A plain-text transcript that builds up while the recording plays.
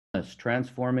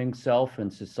Transforming Self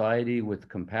and Society with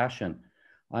Compassion.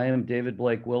 I am David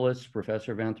Blake Willis,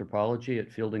 Professor of Anthropology at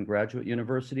Fielding Graduate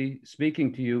University,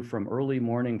 speaking to you from early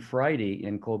morning Friday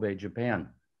in Kobe, Japan.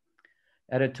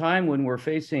 At a time when we're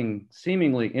facing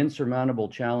seemingly insurmountable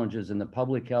challenges in the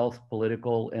public health,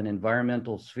 political, and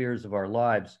environmental spheres of our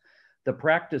lives, the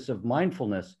practice of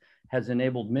mindfulness has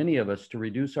enabled many of us to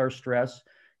reduce our stress,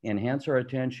 enhance our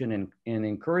attention, and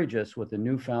encourage us with a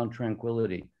newfound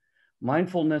tranquility.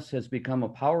 Mindfulness has become a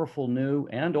powerful new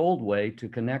and old way to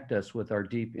connect us with our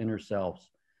deep inner selves.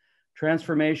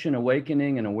 Transformation,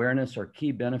 awakening, and awareness are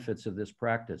key benefits of this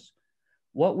practice.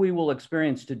 What we will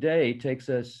experience today takes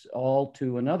us all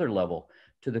to another level,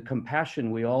 to the compassion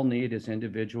we all need as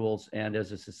individuals and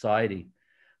as a society.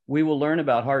 We will learn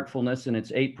about heartfulness and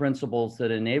its 8 principles that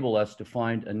enable us to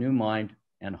find a new mind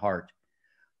and heart.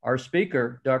 Our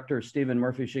speaker, Dr. Stephen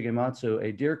Murphy-Shigematsu,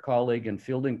 a dear colleague and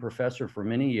Fielding professor for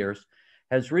many years,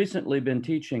 has recently been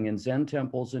teaching in Zen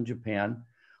temples in Japan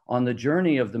on the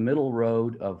journey of the middle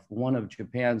road of one of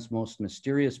Japan's most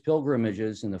mysterious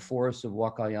pilgrimages in the forests of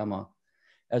Wakayama.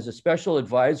 As a special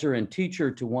advisor and teacher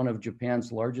to one of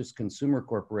Japan's largest consumer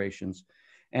corporations,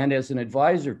 and as an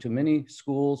advisor to many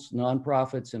schools,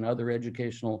 nonprofits, and other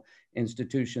educational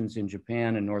institutions in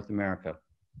Japan and North America.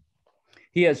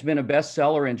 He has been a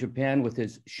bestseller in Japan with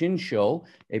his Shinsho,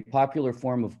 a popular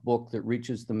form of book that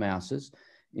reaches the masses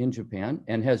in Japan,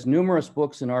 and has numerous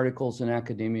books and articles in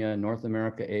academia in North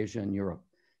America, Asia, and Europe.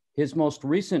 His most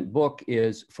recent book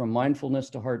is From Mindfulness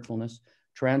to Heartfulness,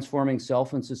 Transforming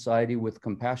Self and Society with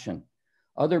Compassion.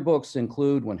 Other books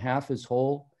include When Half is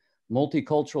Whole,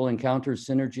 Multicultural Encounters,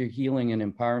 Synergy, Healing, and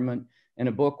Empowerment, and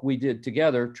a book we did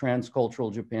together,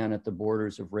 Transcultural Japan at the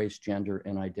Borders of Race, Gender,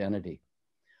 and Identity.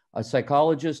 A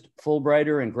psychologist,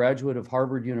 Fulbrighter, and graduate of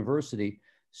Harvard University,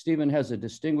 Stephen has a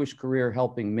distinguished career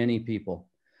helping many people.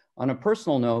 On a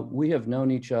personal note, we have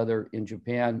known each other in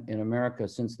Japan and America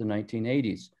since the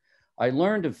 1980s. I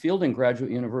learned of Fielding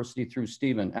Graduate University through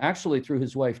Stephen, actually through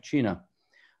his wife, China.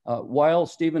 While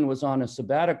Stephen was on a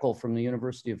sabbatical from the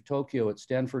University of Tokyo at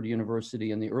Stanford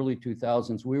University in the early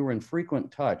 2000s, we were in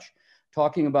frequent touch,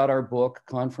 talking about our book,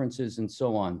 conferences, and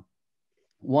so on.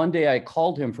 One day I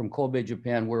called him from Kobe,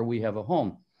 Japan, where we have a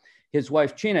home. His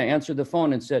wife, China, answered the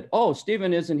phone and said, "Oh,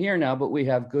 Stephen isn't here now, but we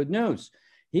have good news.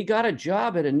 He got a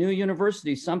job at a new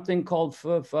university, something called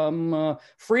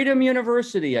Freedom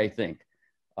University, I think."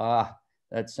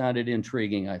 That sounded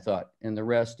intriguing, I thought, and the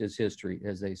rest is history,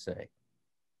 as they say.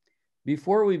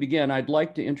 Before we begin, I'd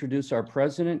like to introduce our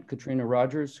president, Katrina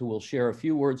Rogers, who will share a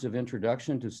few words of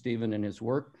introduction to Stephen and his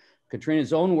work.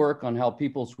 Katrina's own work on how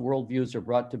people's worldviews are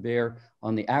brought to bear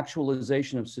on the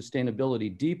actualization of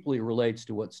sustainability deeply relates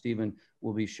to what Stephen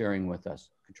will be sharing with us.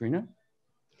 Katrina?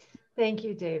 Thank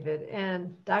you, David.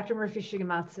 And Dr.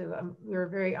 Murphy-Shigematsu, we're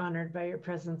very honored by your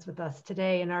presence with us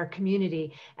today in our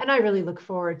community. And I really look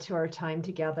forward to our time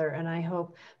together. And I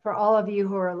hope for all of you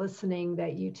who are listening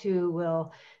that you too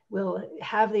will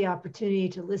have the opportunity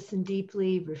to listen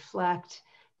deeply, reflect,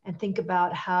 and think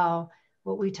about how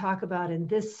what we talk about in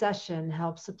this session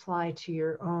helps apply to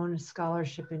your own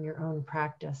scholarship and your own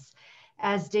practice.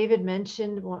 As David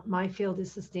mentioned, my field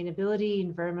is sustainability,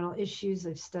 environmental issues.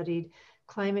 I've studied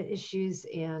climate issues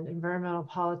and environmental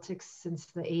politics since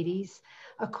the 80s.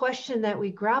 A question that we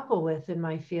grapple with in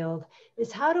my field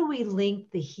is how do we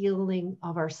link the healing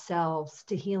of ourselves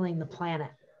to healing the planet?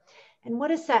 And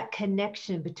what is that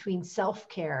connection between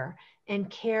self-care and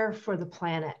care for the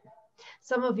planet?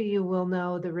 Some of you will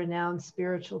know the renowned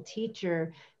spiritual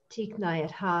teacher, Thich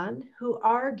Nhat Hanh, who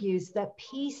argues that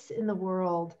peace in the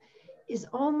world is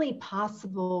only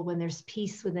possible when there's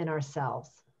peace within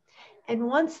ourselves. And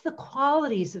once the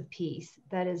qualities of peace,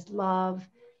 that is love,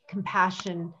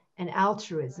 compassion, and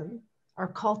altruism, are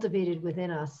cultivated within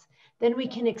us, then we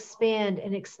can expand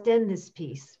and extend this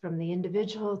peace from the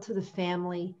individual to the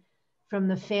family, from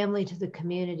the family to the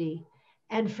community,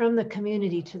 and from the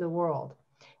community to the world.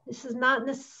 This is not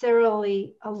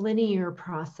necessarily a linear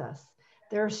process.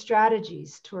 There are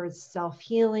strategies towards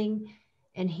self-healing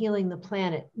and healing the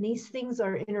planet. And these things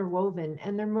are interwoven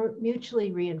and they're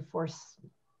mutually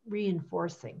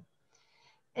reinforcing.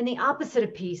 And the opposite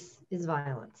of peace is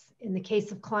violence. In the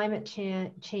case of climate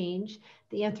change,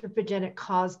 the anthropogenic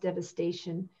caused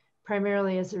devastation,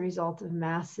 primarily as a result of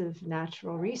massive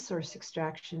natural resource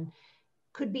extraction,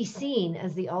 could be seen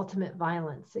as the ultimate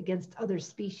violence against other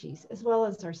species as well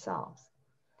as ourselves.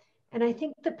 And I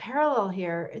think the parallel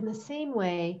here, in the same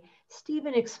way,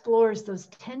 Stephen explores those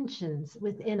tensions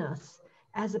within us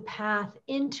as a path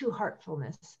into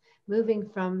heartfulness, moving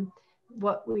from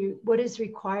what is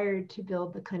required to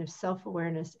build the kind of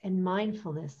self-awareness and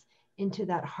mindfulness into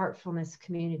that heartfulness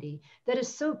community that is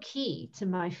so key to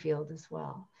my field as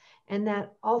well. And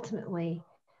that ultimately,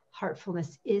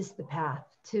 heartfulness is the path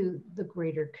to the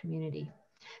greater community.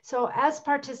 So, as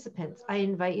participants, I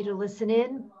invite you to listen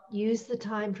in, use the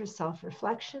time for self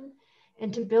reflection,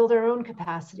 and to build our own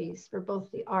capacities for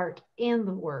both the art and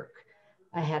the work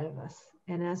ahead of us.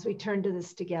 And as we turn to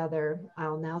this together,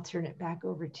 I'll now turn it back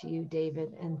over to you,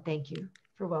 David, and thank you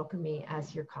for welcoming me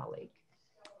as your colleague.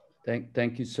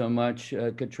 Thank you so much,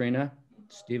 Katrina.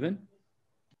 Stephen?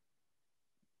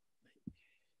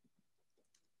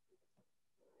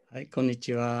 はい、こんに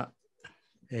ちは。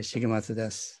重松で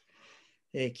す。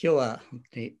今日は本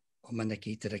当にお招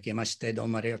きいただきましてどう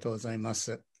もありがとうございま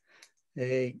す。今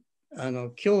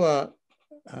日は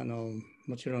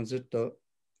もちろんずっと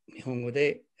日本語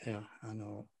で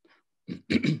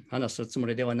話すつも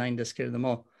りではないんですけれど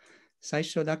も、最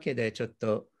初だけでちょっ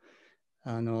と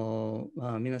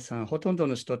皆さんほとんど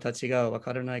の人たちが分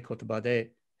からない言葉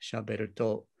で喋る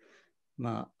と、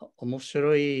面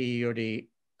白いより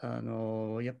や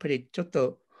っぱりちょっ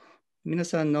と皆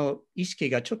さんの意識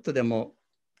がちょっとでも、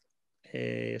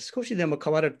少しでも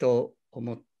変わると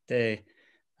思って、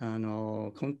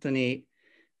本当に、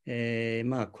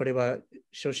これは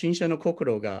初心者の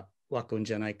心が湧くん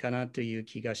じゃないかなという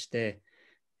気がして、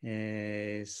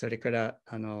それから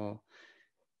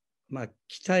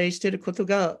期待していること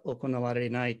が行われ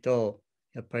ないと、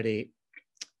やっぱり、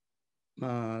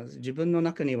自分の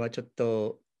中にはちょっ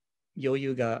と余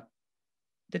裕が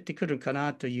出てくるか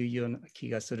なというような気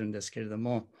がするんですけれど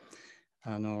も、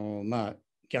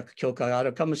逆効果があ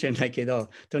るかもしれないけど、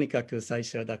とにかく最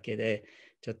初だけで、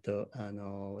ちょっと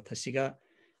私が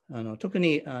特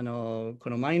にこの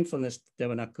Mindfulness で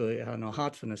はなく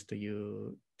Heartfulness とい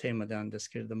うテーマなんです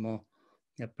けれども、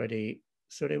やっぱり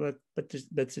それは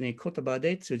別に言葉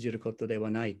で通じることでは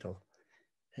ないと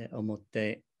思っ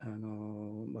て、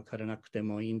分からなくて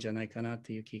もいいんじゃないかな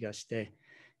という気がして、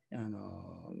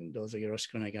どうぞよろし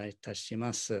くお願いいたし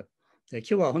ます。で、今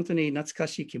日は本当に懐か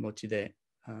しい気持ちで、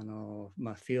フィ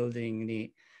ールディング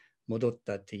に戻っ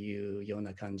たっていうよう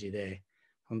な感じで、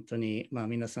本当に、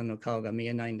皆さんの顔が見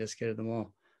えないんですけれど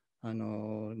も、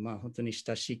本当に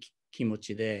親しい気持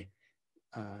ちで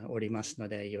おりますの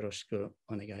で、よろしく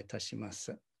お願いいたしま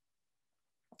す。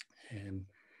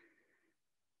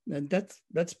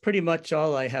That's pretty much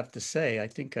all I have to say. I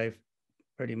think I've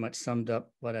pretty much summed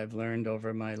up what I've learned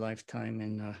over my lifetime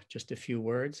in just a few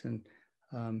words, and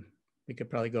we could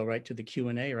probably go right to the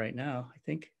Q&A right now, I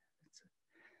think.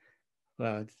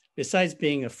 Well, besides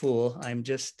being a fool, I'm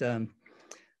just,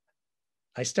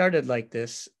 I started like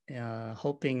this,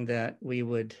 hoping that we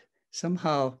would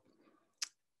somehow,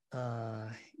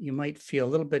 you might feel a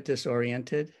little bit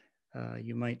disoriented.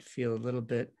 You might feel a little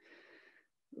bit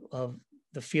of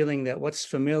the feeling that what's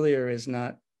familiar is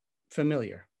not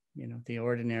familiar. You know, the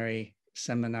ordinary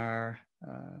seminar,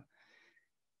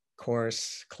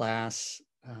 course, class,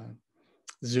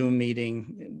 Zoom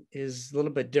meeting is a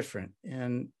little bit different.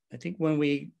 And I think when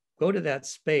we go to that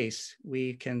space,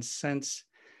 we can sense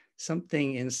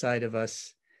something inside of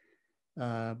us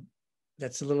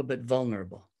that's a little bit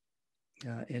vulnerable.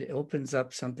 It opens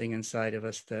up something inside of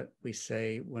us that we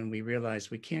say when we realize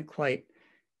we can't quite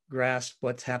grasp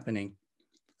what's happening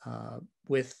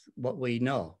with what we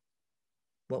know,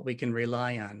 what we can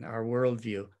rely on, our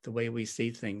worldview, the way we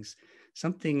see things.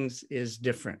 Something is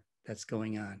different that's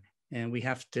going on. And we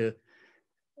have to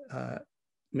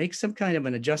make some kind of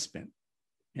an adjustment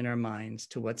in our minds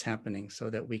to what's happening so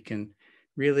that we can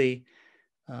really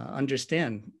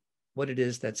understand what it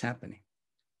is that's happening.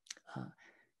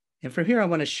 And from here, I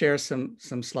want to share some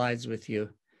slides with you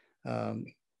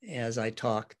as I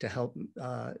talk to help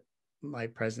my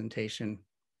presentation.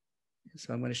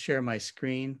 So I'm going to share my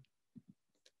screen.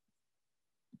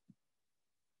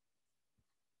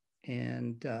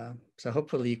 And so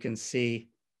hopefully you can see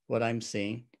what I'm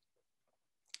seeing.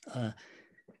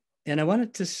 And I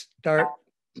wanted to start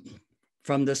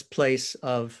from this place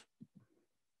of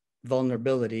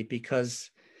vulnerability because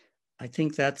I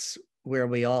think that's where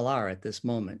we all are at this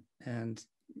moment. And,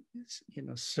 you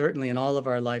know, certainly in all of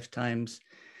our lifetimes,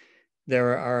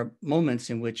 there are moments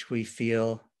in which we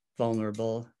feel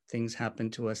vulnerable. Things happen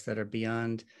to us that are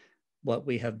beyond what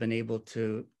we have been able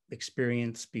to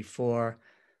experience before.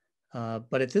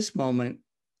 But at this moment,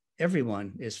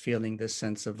 everyone is feeling this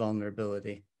sense of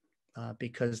vulnerability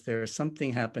because there is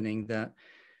something happening that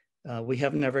we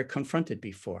have never confronted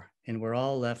before. And we're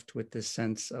all left with this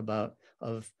sense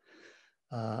of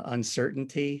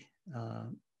uncertainty.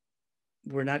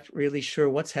 We're not really sure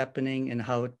what's happening and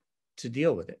how to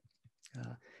deal with it.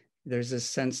 There's this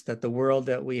sense that the world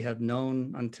that we have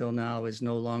known until now is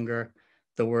no longer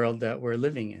the world that we're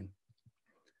living in.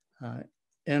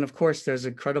 And of course, there's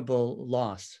incredible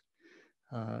loss.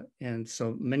 And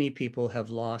so many people have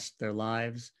lost their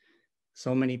lives.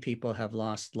 So many people have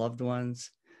lost loved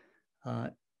ones.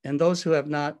 And those who have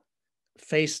not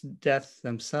faced death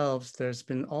themselves, there's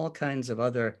been all kinds of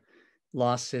other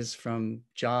losses from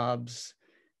jobs,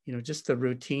 just the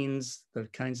routines, the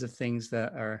kinds of things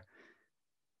that are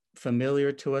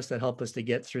familiar to us that help us to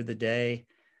get through the day,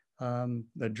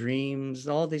 the dreams,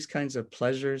 all these kinds of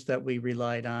pleasures that we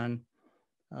relied on,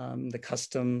 the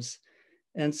customs,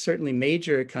 and certainly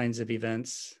major kinds of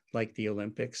events like the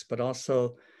Olympics, but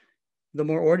also the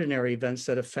more ordinary events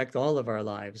that affect all of our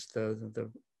lives,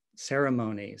 the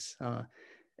ceremonies.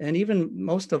 And even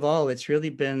most of all, it's really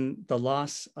been the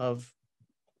loss of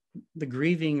the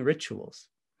grieving rituals.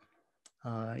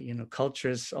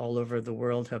 Cultures all over the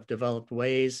world have developed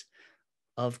ways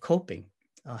of coping,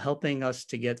 helping us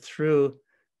to get through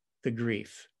the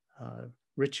grief,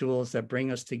 rituals that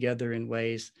bring us together in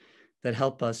ways that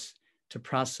help us to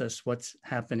process what's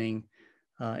happening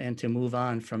and to move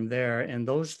on from there. And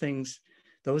those things,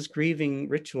 those grieving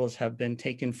rituals have been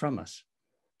taken from us.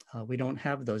 We don't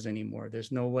have those anymore.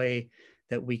 There's no way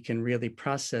that we can really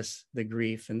process the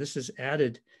grief. And this is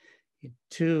added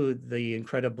to the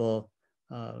incredible,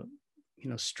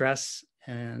 stress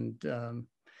and the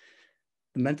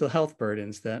mental health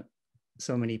burdens that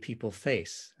so many people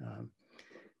face.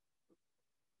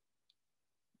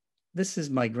 This is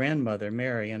my grandmother,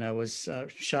 Mary, and I was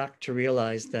shocked to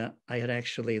realize that I had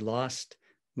actually lost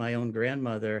my own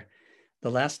grandmother the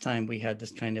last time we had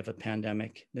this kind of a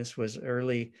pandemic. This was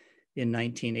early in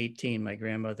 1918. My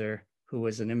grandmother, who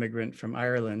was an immigrant from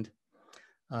Ireland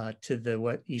to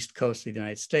the East Coast of the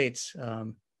United States,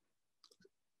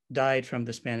 died from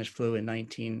the Spanish flu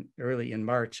early in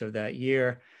March of that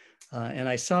year. And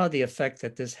I saw the effect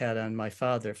that this had on my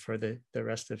father for the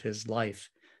rest of his life,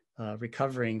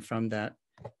 recovering from that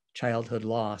childhood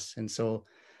loss. And so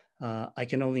I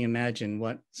can only imagine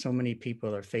what so many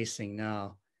people are facing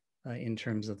now in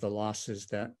terms of the losses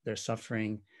that they're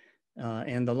suffering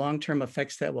and the long-term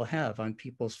effects that will have on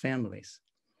people's families.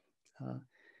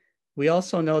 We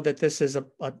also know that this is a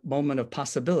moment of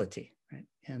possibility, right?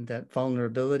 And that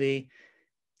vulnerability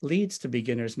leads to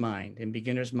beginner's mind. And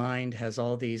beginner's mind has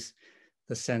all the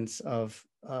sense of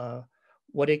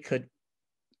what it could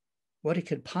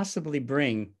possibly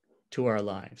bring to our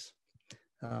lives.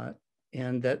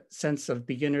 And that sense of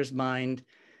beginner's mind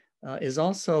is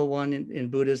also one in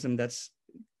Buddhism that's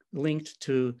linked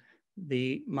to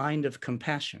the mind of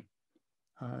compassion.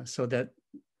 So that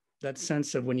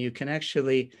sense of when you can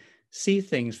actually see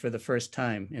things for the first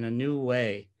time in a new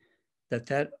way,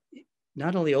 that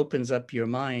not only opens up your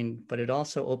mind, but it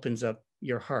also opens up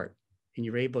your heart, and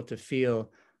you're able to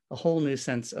feel a whole new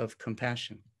sense of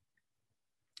compassion.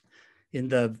 In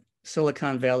the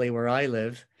Silicon Valley where I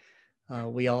live,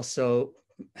 we also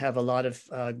have a lot of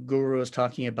gurus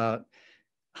talking about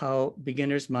how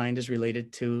beginner's mind is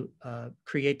related to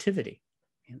creativity,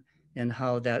 and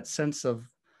how that sense of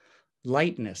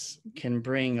lightness can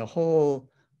bring a whole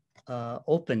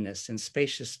openness and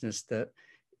spaciousness that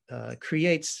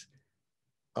creates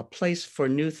a place for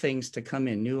new things to come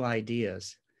in, new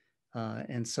ideas.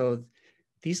 And so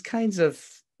these kinds of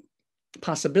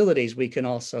possibilities we can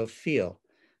also feel.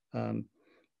 But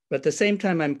at the same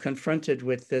time, I'm confronted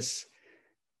with this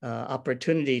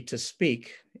opportunity to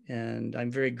speak, and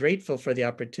I'm very grateful for the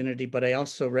opportunity, but I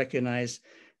also recognize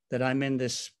that I'm in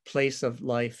this place of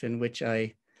life in which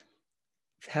I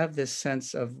have this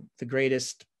sense of the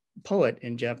greatest poet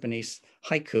in Japanese,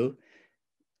 haiku,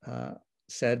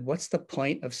 said, "What's the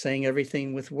point of saying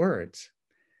everything with words?"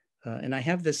 And I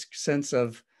have this sense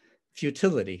of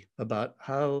futility about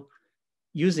how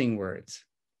using words.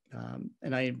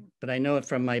 But I know it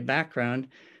from my background.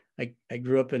 I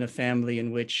grew up in a family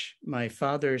in which my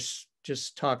father's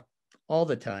just talked all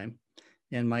the time,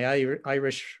 and my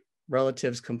Irish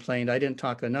relatives complained I didn't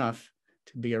talk enough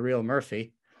to be a real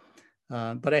Murphy.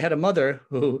 But I had a mother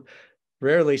who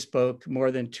rarely spoke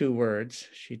more than 2 words.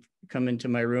 She'd come into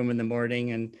my room in the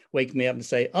morning and wake me up and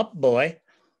say, "Up, boy."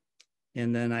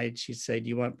 And then she'd say, "Do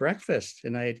you want breakfast?"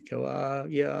 And I'd go,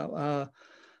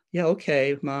 yeah,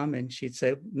 okay, Mom. And she'd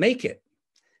say, "Make it."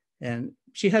 And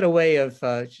she had a way of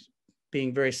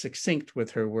being very succinct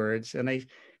with her words. And I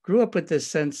grew up with this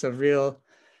sense of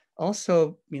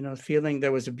also, feeling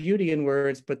there was a beauty in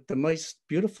words, but the most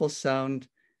beautiful sound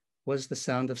was the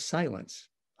sound of silence.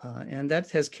 And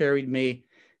that has carried me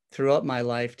throughout my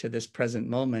life to this present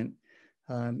moment.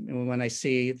 And when I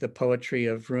see the poetry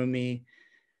of Rumi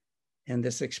and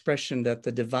this expression that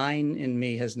the divine in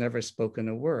me has never spoken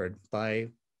a word, by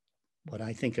what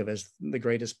I think of as the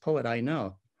greatest poet I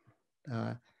know.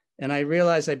 And I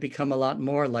realized I'd become a lot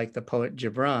more like the poet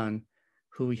Gibran,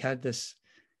 who had this,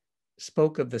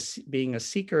 spoke of being a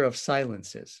seeker of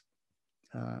silences.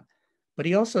 But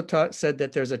he also said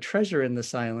that there's a treasure in the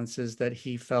silences that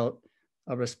he felt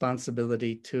a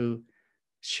responsibility to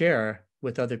share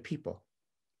with other people.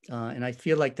 And I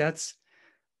feel like that's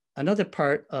another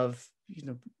part of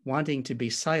wanting to be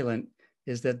silent,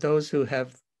 is that those who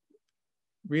have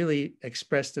really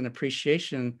expressed an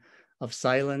appreciation of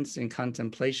silence and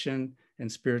contemplation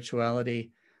and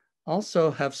spirituality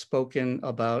also have spoken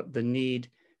about the need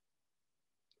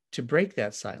to break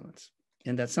that silence,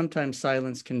 and that sometimes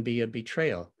silence can be a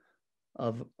betrayal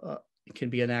of, it can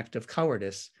be an act of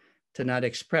cowardice to not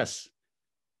express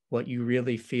what you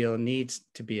really feel needs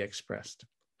to be expressed.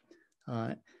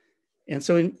 And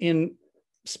so in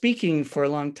speaking for a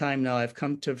long time now, I've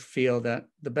come to feel that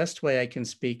the best way I can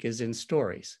speak is in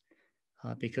stories,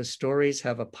 because stories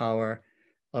have a power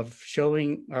of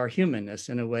showing our humanness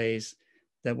in a ways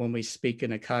that when we speak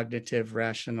in a cognitive,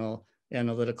 rational,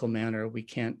 analytical manner, we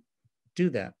can't do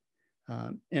that.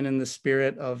 And in the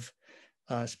spirit of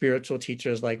spiritual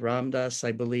teachers like Ram Dass,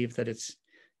 I believe that it's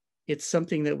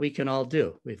something that we can all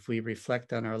do if we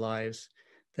reflect on our lives,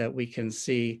 that we can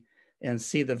see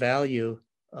the value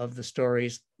of the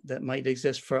stories that might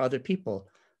exist for other people.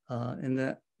 In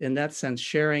that sense,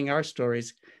 sharing our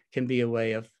stories can be a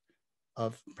way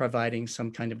of providing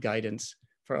some kind of guidance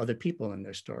for other people in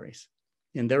their stories,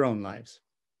 in their own lives.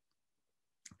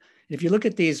 If you look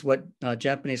at these, what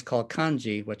Japanese call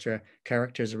kanji, which are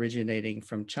characters originating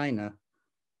from China,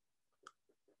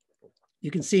 you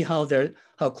can see how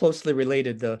closely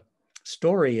related the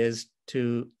story is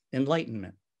to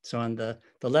enlightenment. So on the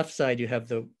left side, you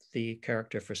have the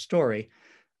character for story,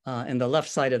 and the left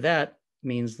side of that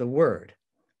means the word.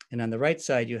 And on the right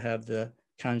side, you have the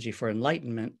kanji for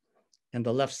enlightenment, and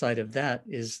the left side of that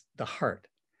is the heart.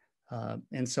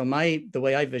 And so the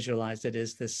way I visualize it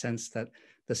is this sense that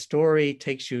the story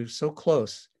takes you so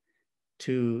close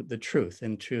to the truth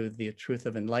and to the truth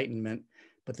of enlightenment,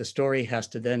 but the story has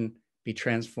to then be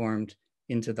transformed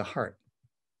into the heart.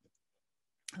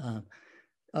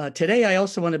 Today, I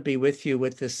also want to be with you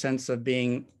with this sense of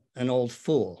being an old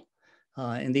fool.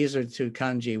 And these are two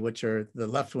kanji, which are, the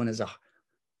left one is a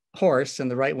horse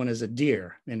and the right one is a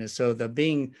deer. And so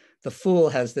the fool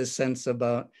has this sense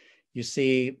about, you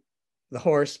see the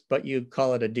horse, but you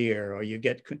call it a deer, or you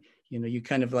get, you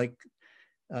kind of like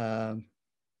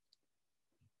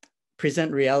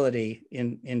present reality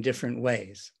in different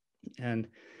ways. And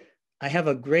I have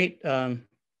a great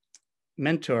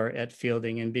mentor at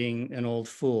Fielding in being an old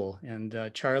fool.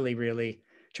 And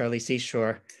Charlie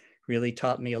Seashore really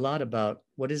taught me a lot about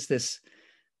what is this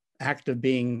act of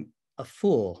being a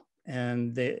fool.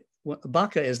 And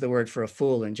baka is the word for a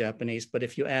fool in Japanese, but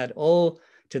if you add o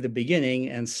to the beginning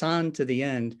and san to the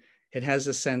end, it has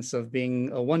a sense of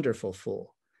being a wonderful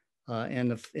fool.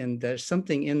 And there's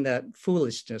something in that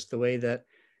foolishness, the way that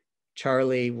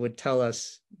Charlie would tell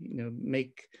us,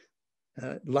 make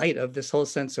light of this whole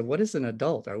sense of what is an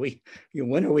adult?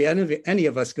 When are we any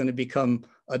of us going to become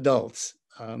adults?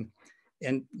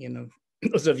 And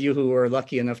those of you who were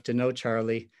lucky enough to know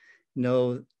Charlie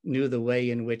knew the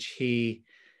way in which he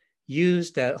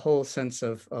used that whole sense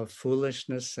of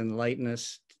foolishness and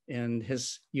lightness, and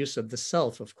his use of the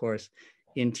self, of course,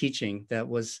 in teaching.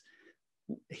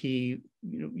 He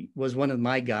was one of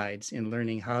my guides in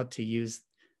learning how to use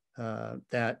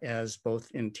that as both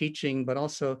in teaching, but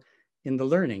also in the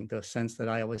learning, the sense that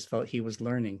I always felt he was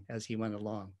learning as he went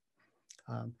along.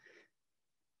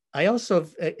 I also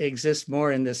exist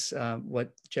more in this,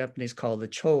 what Japanese call the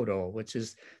chodo, which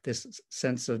is this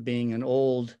sense of being an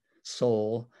old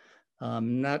soul,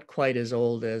 not quite as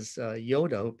old as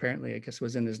Yoda, who apparently I guess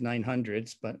was in his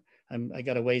 900s, but I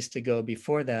got a ways to go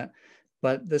before that.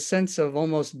 But the sense of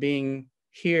almost being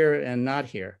here and not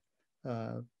here,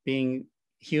 being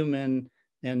human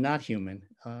and not human,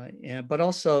 but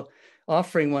also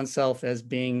offering oneself as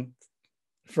being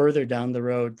further down the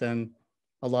road than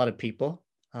a lot of people.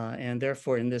 And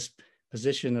therefore in this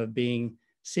position of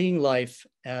seeing life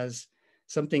as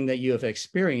something that you have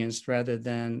experienced rather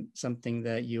than something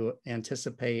that you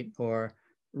anticipate or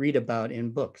read about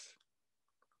in books.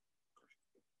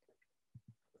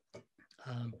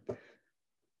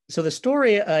 So the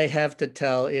story I have to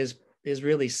tell is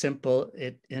really simple.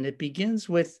 It begins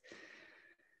with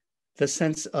the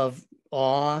sense of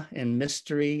awe and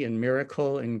mystery and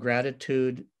miracle and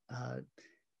gratitude,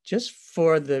 just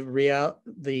for the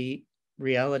reality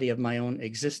of my own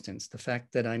existence. The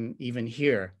fact that I'm even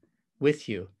here with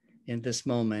you in this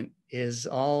moment is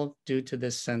all due to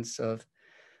this sense of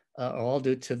all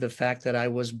due to the fact that I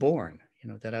was born,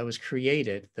 that I was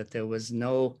created, that there was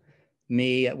no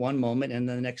me at one moment, and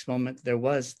the next moment there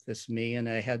was this me, and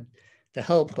I had the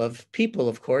help of people,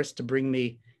 of course, to bring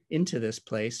me into this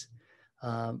place.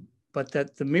 But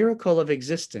that the miracle of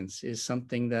existence is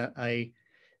something that I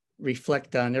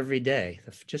reflect on every day,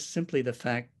 just simply the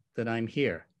fact that I'm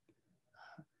here,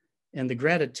 and the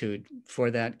gratitude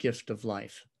for that gift of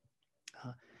life.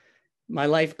 My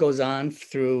life goes on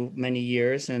through many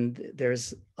years, and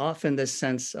there's often this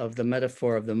sense of the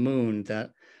metaphor of the moon,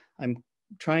 that I'm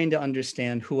trying to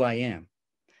understand who I am,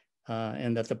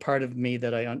 and that the part of me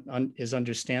that is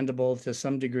understandable to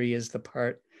some degree is the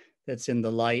part that's in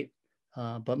the light,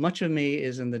 but much of me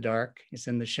is in the dark, it's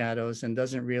in the shadows, and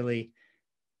doesn't really,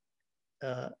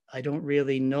 I don't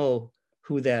really know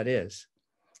who that is.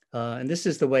 And this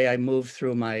is the way I move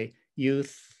through my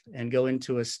youth and go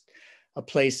into a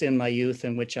place in my youth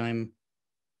in which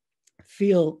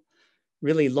feel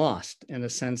really lost in a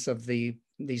sense of the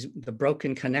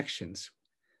broken connections,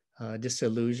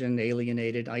 disillusioned,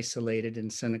 alienated, isolated,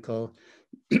 and cynical.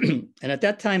 And at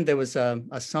that time, there was a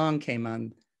song came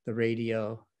on the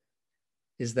radio.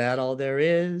 Is that all there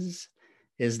is?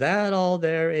 Is that all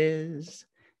there is?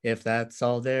 If that's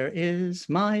all there is,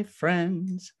 my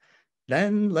friends,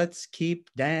 then let's keep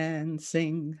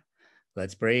dancing.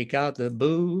 Let's break out the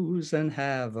booze and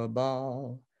have a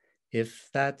ball, if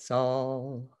that's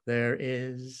all there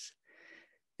is.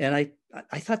 And I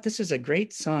thought this is a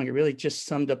great song. It really just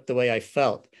summed up the way I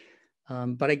felt.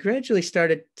 But I gradually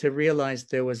started to realize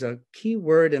there was a key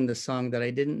word in the song that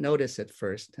I didn't notice at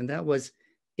first, and that was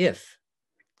if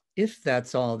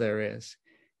that's all there is.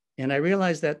 And I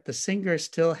realized that the singer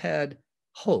still had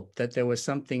hope that there was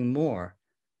something more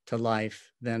to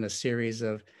life than a series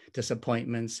of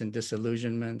disappointments and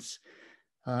disillusionments,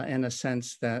 and a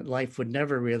sense that life would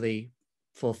never really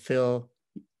fulfill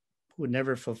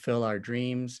our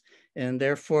dreams. And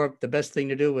therefore, the best thing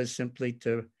to do was simply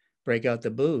to break out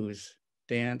the booze,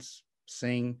 dance,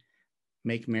 sing,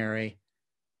 make merry.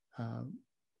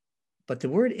 But the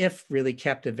word if really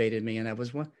captivated me, and I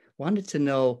wanted to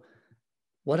know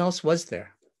what else was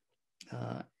there.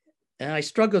 And I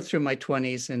struggled through my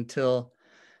 20s until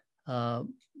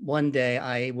one day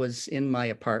I was in my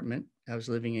apartment. I was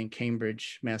living in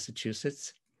Cambridge,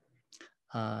 Massachusetts,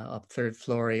 up third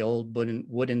floor, a old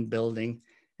wooden building,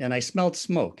 and I smelled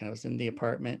smoke. I was in the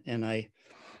apartment, and I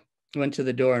went to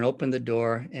the door and opened the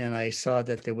door, and I saw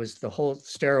that the whole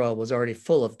stairwell was already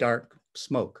full of dark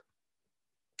smoke,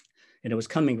 and it was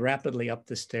coming rapidly up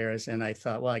the stairs. And I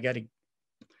thought, well, I got to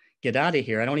get out of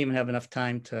here. I don't even have enough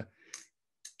time to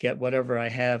get whatever I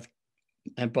have.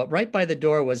 But right by the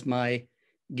door was my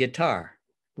guitar,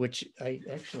 which I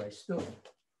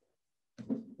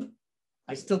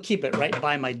still keep it right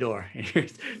by my door.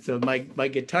 So my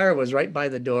guitar was right by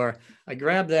the door. I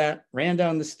grabbed that, ran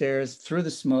down the stairs, through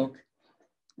the smoke,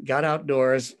 got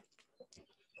outdoors,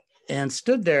 and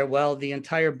stood there while the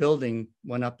entire building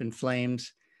went up in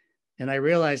flames. And I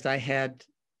realized I had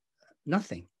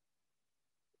nothing,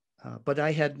 but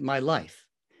I had my life.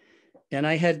 And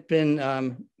I had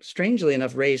been, strangely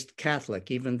enough, raised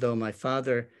Catholic, even though my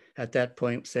father at that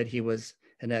point said he was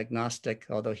an agnostic,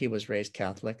 although he was raised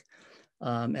Catholic.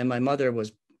 And my mother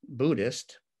was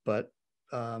Buddhist, but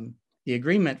the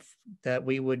agreement that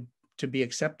we would, to be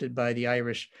accepted by the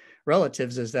Irish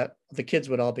relatives, is that the kids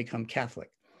would all become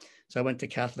Catholic. So I went to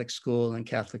Catholic school and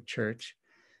Catholic church.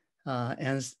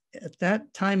 And at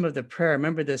that time of the prayer, I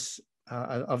remember this,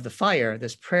 of the fire,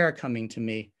 this prayer coming to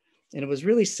me. And it was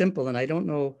really simple. And I don't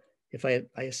know if I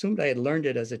assumed I had learned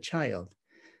it as a child,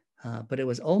 but it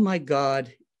was, oh my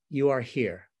God, you are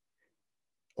here.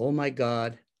 Oh my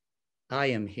God, I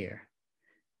am here.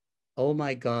 Oh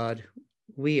my God,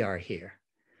 we are here.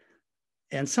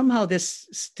 And somehow this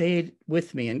stayed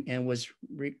with me and was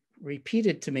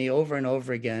repeated to me over and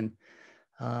over again.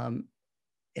 And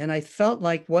I felt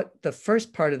like what the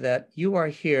first part of that, you are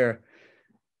here,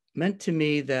 meant to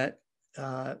me that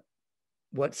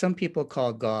what some people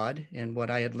call God, and what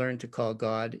I had learned to call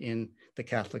God in the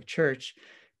Catholic Church,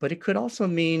 but it could also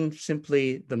mean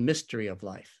simply the mystery of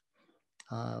life,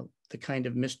 the kind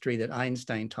of mystery that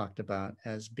Einstein talked about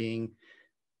as being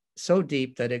so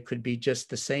deep that it could be just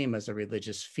the same as a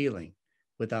religious feeling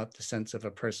without the sense of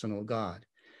a personal God,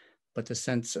 but the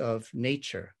sense of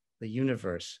nature, the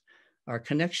universe, our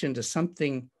connection to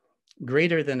something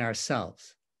greater than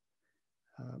ourselves.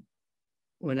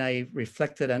 When I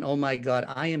reflected on, oh my God,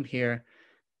 I am here,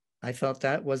 I felt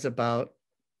that was about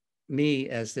me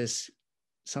as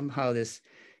somehow this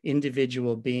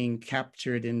individual being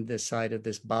captured in the side of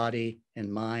this body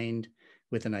and mind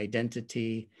with an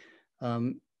identity.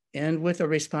 and with a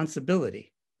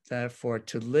responsibility, therefore,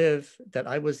 to live, that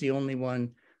I was the only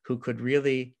one who could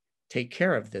really take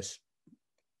care of this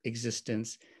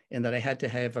existence, and that I had to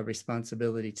have a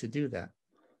responsibility to do that.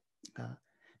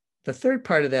 The third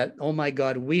part of that, oh my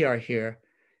God, we are here,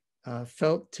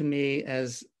 felt to me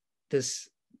as this,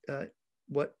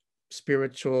 what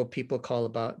spiritual people call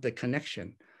about the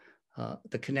connection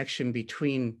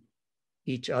between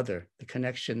each other, the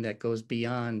connection that goes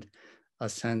beyond a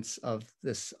sense of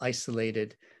this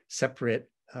isolated, separate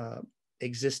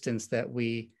existence that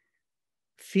we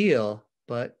feel,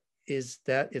 but is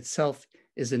that itself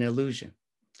is an illusion.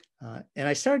 And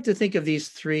I started to think of these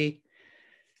three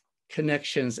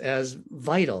connections as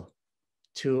vital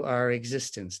to our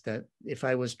existence, that if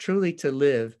I was truly to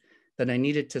live, then I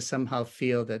needed to somehow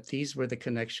feel that these were the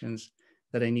connections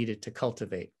that I needed to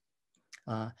cultivate.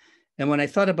 And when I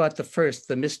thought about the first,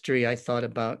 the mystery, I thought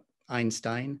about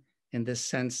Einstein, in this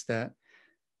sense that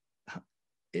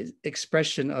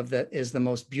expression of that is the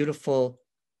most beautiful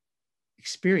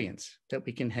experience that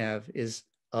we can have, is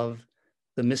of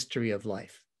the mystery of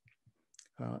life.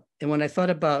 And when I thought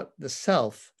about the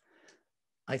self,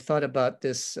 I thought about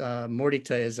this,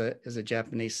 Morita is a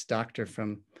Japanese doctor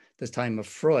from the time of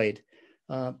Freud,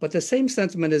 but the same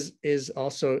sentiment is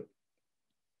also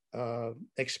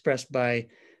expressed by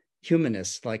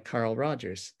humanists like Carl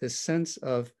Rogers, this sense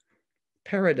of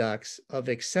paradox of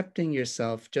accepting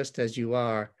yourself just as you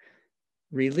are,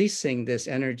 releasing this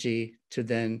energy to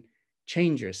then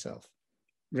change yourself,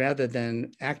 rather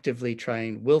than actively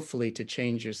trying willfully to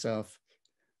change yourself,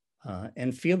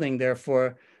 and feeling,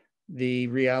 therefore, the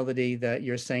reality that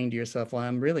you're saying to yourself, well,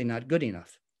 I'm really not good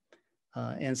enough.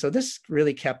 And so this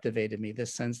really captivated me,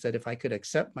 this sense that if I could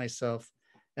accept myself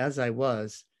as I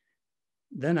was,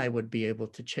 then I would be able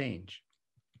to change.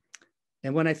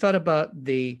 And when I thought about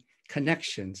the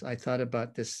connections, I thought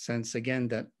about this sense again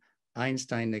that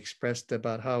Einstein expressed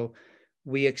about how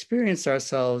we experience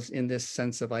ourselves in this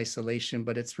sense of isolation,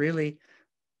 but it's really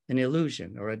an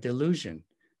illusion or a delusion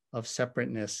of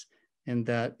separateness. And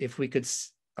that if we could,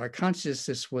 our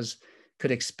consciousness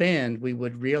could expand, we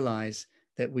would realize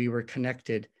that we were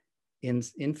connected in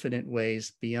infinite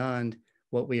ways beyond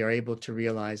what we are able to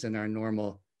realize in our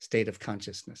normal state of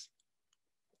consciousness.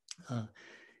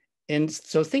 And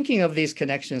so thinking of these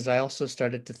connections, I also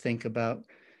started to think about,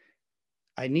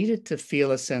 I needed to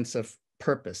feel a sense of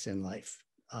purpose in life.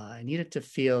 I needed to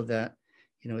feel that,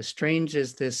 as strange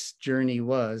as this journey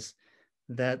was,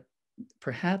 that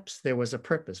perhaps there was a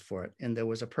purpose for it, and there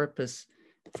was a purpose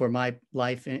for my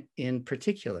life in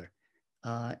particular.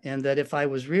 And that if I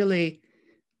was really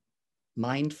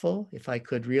mindful, if I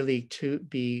could really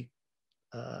be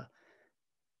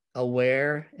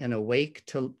aware and awake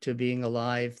to being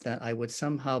alive, that I would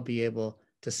somehow be able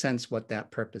to sense what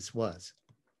that purpose was.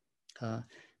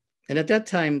 And at that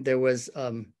time, there was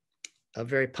a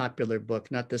very popular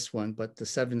book, not this one, but The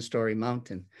 7-Story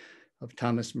Mountain of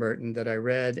Thomas Merton that I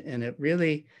read. And it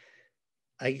really,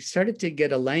 I started to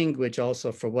get a language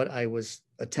also for what I was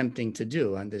attempting to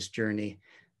do on this journey.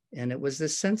 And it was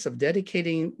this sense of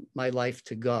dedicating my life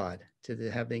to God,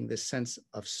 having this sense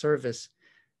of service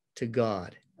to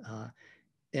God.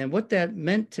 And what that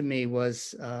meant to me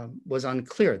was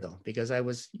unclear, though, because I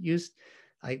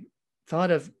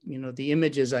thought of, the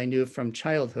images I knew from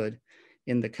childhood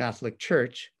in the Catholic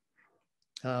Church.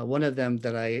 One of them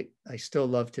that I still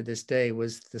love to this day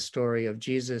was the story of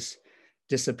Jesus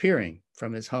disappearing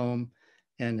from his home,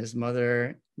 and his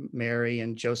mother, Mary,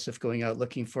 and Joseph going out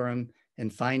looking for him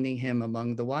and finding him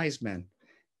among the wise men.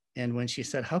 And when she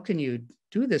said, "How can you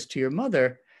do this to your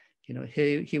mother?"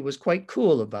 He was quite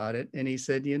cool about it. And he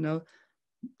said,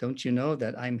 "Don't you know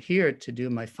that I'm here to do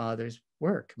my Father's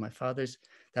work?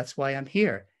 That's why I'm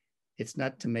here. It's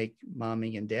not to make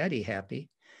mommy and daddy happy."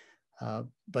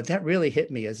 But that really hit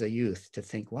me as a youth, to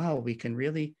think, wow, we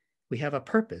have a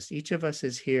purpose. Each of us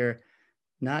is here,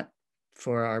 not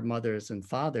for our mothers and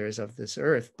fathers of this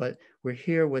earth, but we're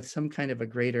here with some kind of a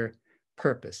greater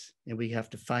purpose. And we have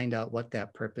to find out what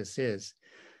that purpose is.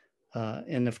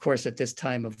 And of course, at this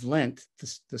time of Lent,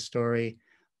 the story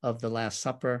of the Last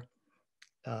Supper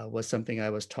was something I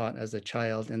was taught as a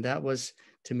child. And that was,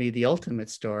 to me, the ultimate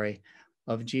story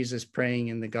of Jesus praying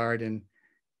in the garden,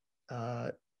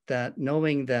 that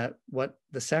knowing that what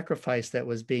the sacrifice that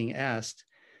was being asked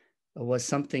was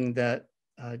something that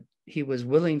he was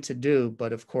willing to do,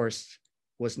 but of course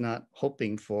was not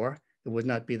hoping for. It would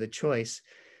not be the choice.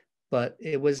 But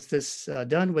it was this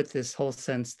done with this whole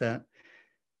sense that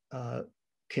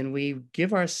can we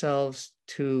give ourselves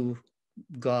to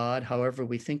God, however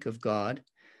we think of God,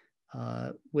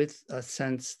 with a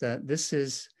sense that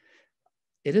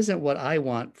it isn't what I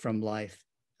want from life,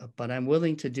 but I'm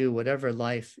willing to do whatever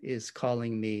life is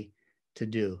calling me to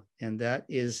do. And that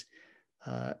is,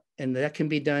 and that can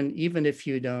be done even if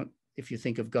you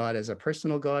think of God as a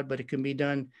personal God, but it can be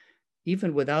done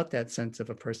even without that sense of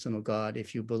a personal God,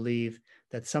 if you believe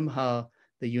that somehow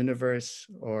the universe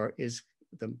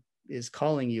is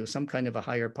calling you, some kind of a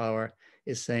higher power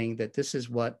is saying that this is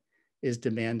what is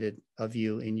demanded of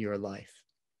you in your life.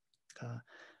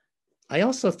 I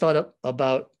also thought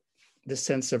about the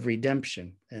sense of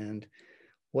redemption and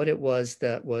what it was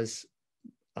that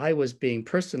I was being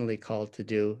personally called to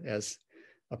do as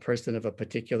a person of a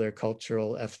particular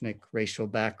cultural, ethnic, racial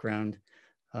background,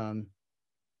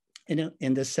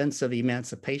 in the sense of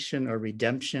emancipation or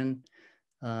redemption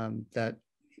that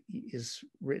is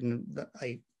written, that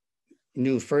I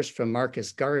knew first from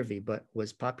Marcus Garvey, but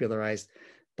was popularized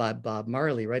by Bob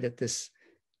Marley right at this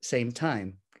same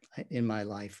time in my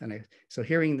life. And so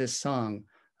hearing this song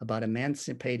about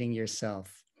emancipating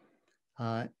yourself,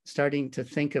 starting to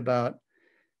think about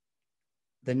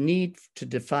the need to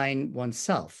define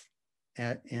oneself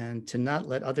and to not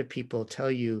let other people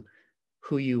tell you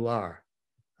who you are.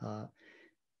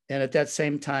 And at that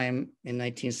same time, in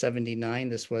 1979,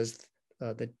 this was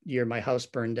the year my house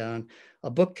burned down, a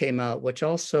book came out which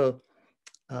also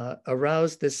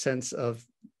aroused this sense of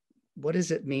what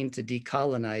does it mean to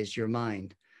decolonize your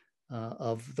mind,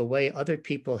 of the way other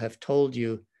people have told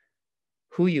you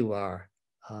who you are,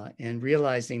 and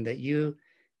realizing that you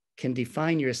can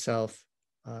define yourself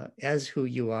as who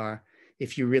you are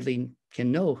if you really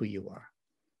can know who you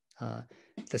are.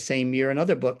 The same year,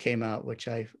 another book came out, which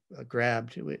I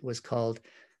grabbed. It was called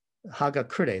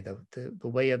Hagakure, the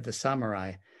Way of the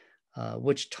Samurai,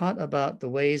 which taught about the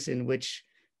ways in which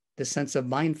the sense of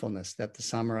mindfulness that the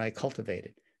samurai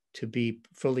cultivated to be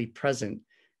fully present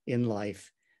in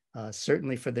life,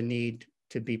 certainly for the need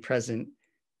to be present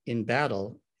in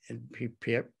battle and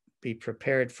be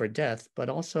prepared for death, but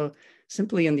also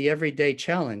simply in the everyday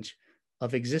challenge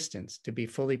of existence, to be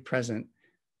fully present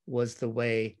was the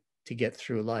way to get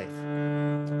through life.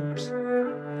 Oops.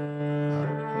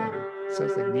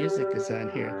 Sounds like music is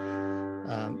on here.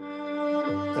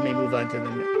 Let me move on to the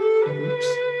next.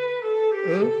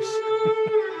 Oops.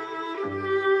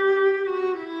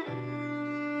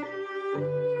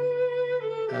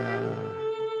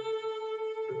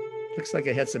 Looks like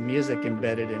it had some music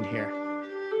embedded in here.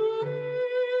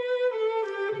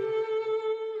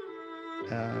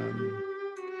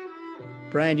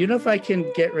 Brian, do you know if I can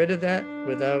get rid of that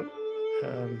without,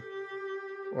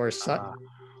 or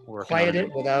quiet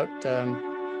it without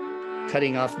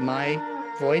cutting off my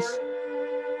voice?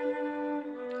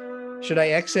 Should I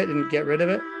exit and get rid of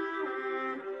it?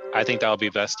 I think that'll be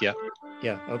best, yeah.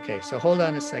 Yeah, okay. So hold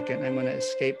on a second. I'm going to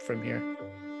escape from here.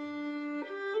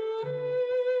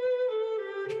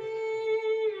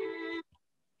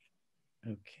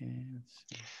 Okay, let's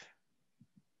see.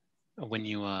 When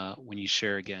you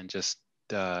share again, just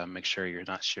make sure you're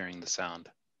not sharing the sound.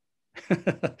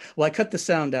 Well, I cut the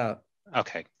sound out.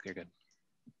 Okay, you're good.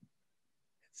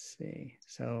 Let's see.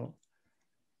 So,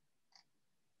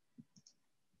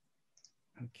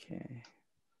 okay.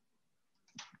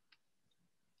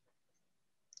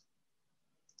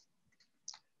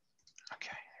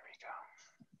 Okay, there we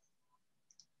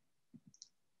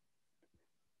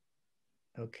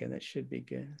go. Okay, that should be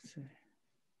good. Let's see.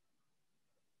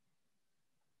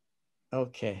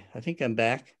 Okay, I think I'm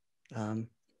back.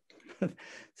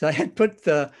 So I had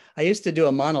I used to do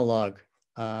a monologue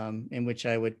in which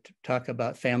I would talk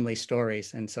about family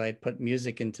stories. And so I'd put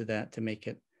music into that to make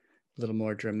it a little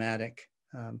more dramatic.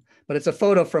 But it's a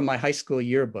photo from my high school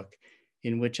yearbook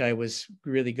in which I was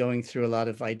really going through a lot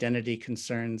of identity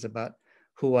concerns about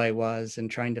who I was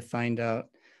and trying to find out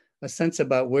a sense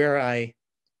about where I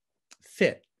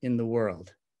fit in the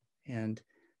world and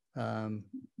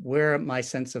where my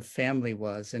sense of family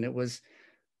was. And it was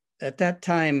at that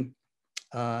time,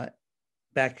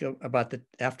 back about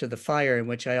after the fire, in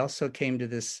which I also came to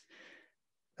this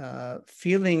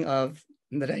feeling of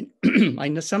that I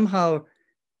know somehow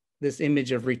this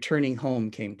image of returning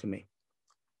home came to me.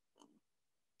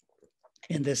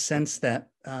 In this sense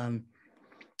that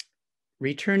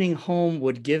returning home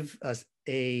would give us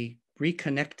a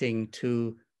reconnecting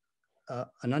to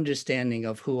an understanding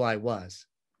of who I was.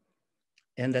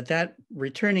 And that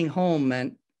returning home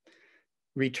meant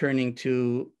returning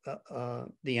to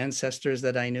the ancestors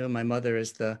that I knew. My mother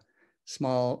is the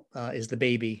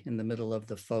baby in the middle of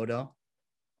the photo.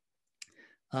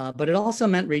 But it also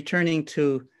meant returning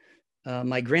to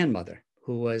my grandmother,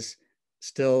 who was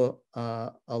still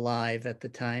alive at the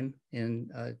time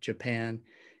in Japan,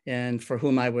 and for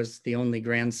whom I was the only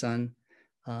grandson,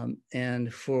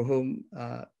 and for whom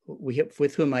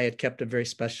with whom I had kept a very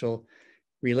special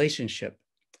relationship,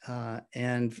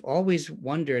 and always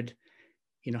wondered,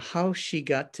 how she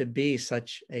got to be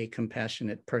such a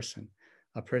compassionate person,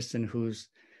 a person who's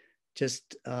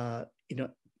just,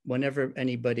 whenever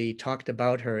anybody talked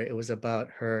about her, it was about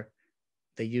her.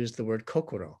 They used the word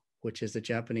kokoro, which is the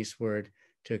Japanese word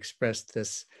to express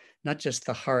this, not just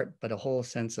the heart, but a whole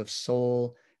sense of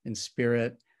soul and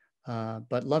spirit,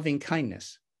 but loving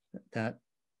kindness that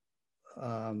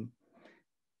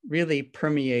really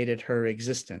permeated her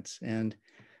existence. And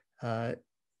as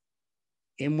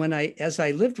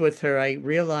I lived with her, I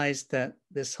realized that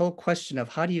this whole question of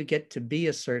how do you get to be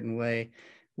a certain way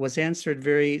was answered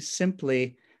very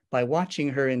simply by watching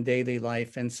her in daily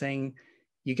life and saying,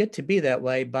 you get to be that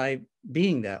way by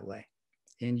being that way.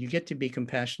 And you get to be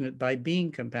compassionate by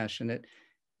being compassionate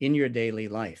in your daily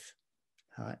life.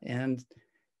 And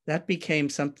that became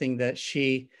something that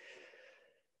she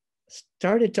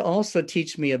started to also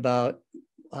teach me about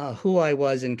who I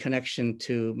was in connection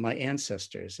to my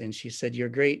ancestors. And she said, your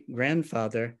great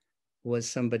grandfather was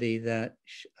somebody that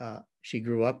she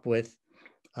grew up with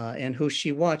and who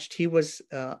she watched. He was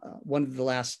one of the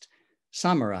last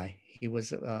samurai. He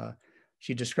was,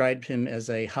 she described him as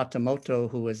a hatamoto,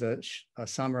 who was a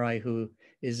samurai who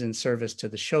is in service to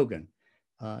the shogun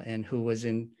and who was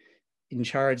in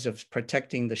charge of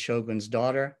protecting the shogun's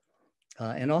daughter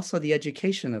and also the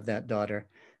education of that daughter.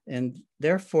 And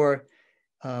therefore,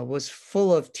 was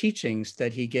full of teachings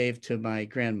that he gave to my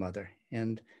grandmother.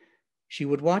 And she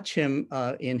would watch him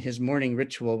in his morning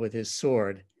ritual with his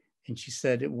sword. And she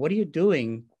said, what are you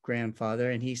doing, grandfather?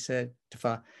 And he said,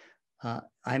 Tafa,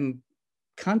 I'm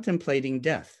contemplating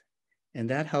death. And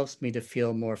that helps me to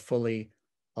feel more fully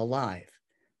alive.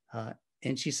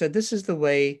 And she said, this is the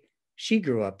way she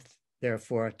grew up,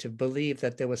 therefore, to believe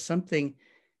that there was something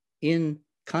in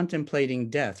contemplating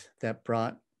death that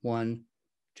brought one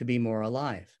to be more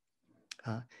alive.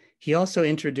 He also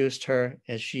introduced her,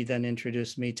 as she then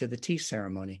introduced me, to the tea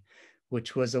ceremony,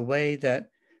 which was a way that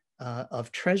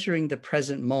of treasuring the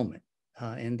present moment.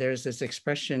 And there's this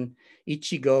expression,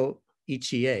 ichigo,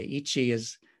 ichie. Ichi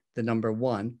is the number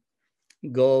one,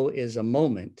 go is a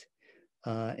moment,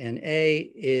 and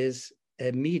a is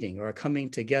a meeting or a coming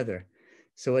together.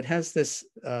 So it has this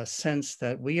sense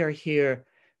that we are here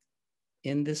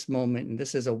in this moment, and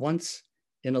this is a once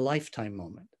in a lifetime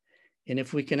moment. And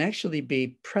if we can actually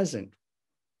be present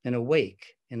and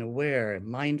awake and aware and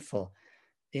mindful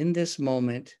in this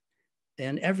moment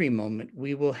and every moment,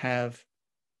 we will have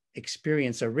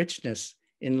experience a richness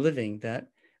in living that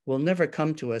will never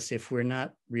come to us if we're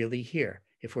not really here,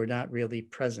 if we're not really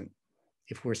present,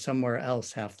 if we're somewhere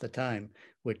else half the time,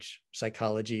 which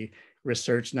psychology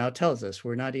research now tells us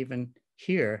we're not even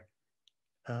here.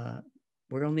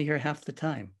 We're only here half the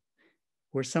time.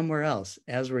 We're somewhere else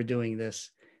as we're doing this.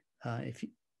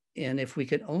 If we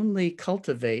could only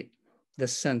cultivate the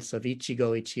sense of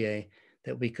ichigo ichie,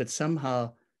 that we could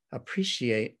somehow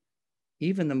appreciate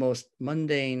even the most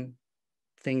mundane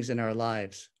things in our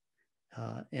lives.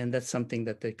 And that's something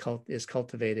that is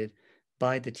cultivated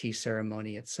by the tea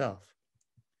ceremony itself.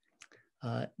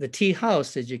 The tea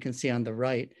house, as you can see on the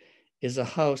right, is a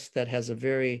house that has a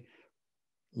very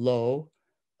low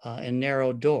and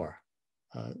narrow door.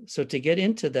 So to get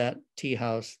into that tea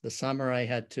house, the samurai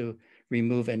had to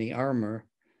remove any armor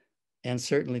and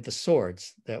certainly the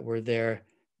swords that were there,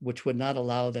 which would not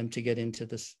allow them to get into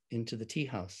the tea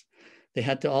house. They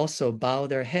had to also bow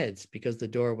their heads because the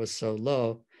door was so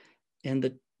low.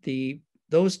 And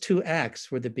those two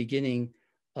acts were the beginning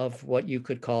of what you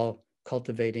could call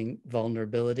cultivating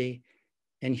vulnerability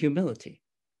and humility.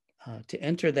 To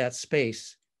enter that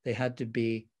space, they had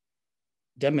to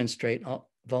demonstrate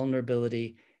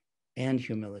vulnerability and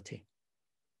humility.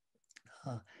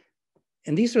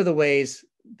 And these are the ways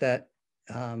that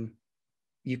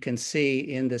you can see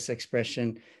in this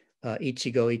expression,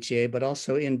 ichigo ichie, but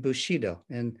also in Bushido.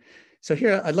 And so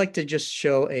here I'd like to just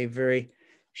show a very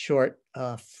short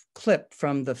clip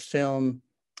from the film,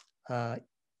 The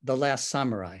Last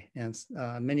Samurai. And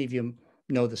many of you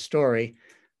know the story,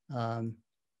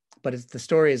 but the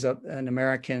story is an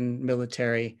American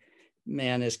military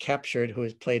man is captured, who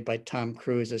is played by Tom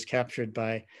Cruise, is captured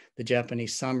by the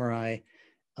Japanese samurai,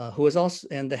 who is also,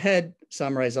 and the head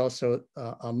samurai is also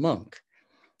a monk.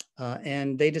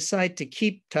 And they decide to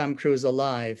keep Tom Cruise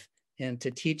alive and to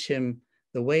teach him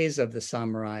the ways of the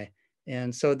samurai.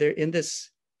 And so there, in this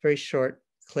very short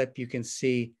clip, you can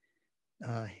see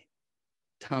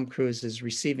Tom Cruise is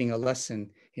receiving a lesson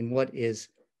in what is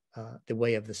the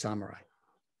way of the samurai.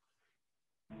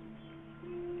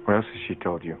 What else has she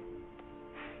told you?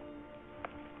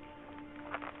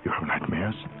 You have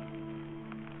nightmares?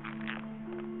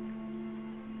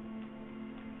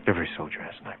 Every soldier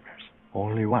has nightmares.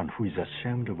 Only one who is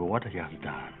ashamed of what he has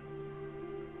done.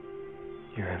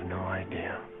 You have no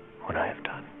idea what I have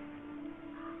done.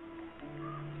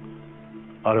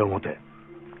 あれを持て。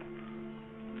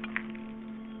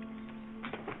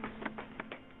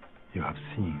You have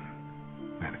seen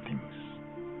many things.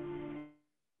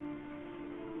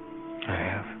 I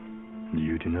have.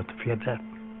 You do not fear death,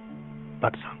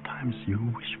 but sometimes you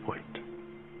wish for it.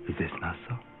 Is this not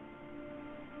so?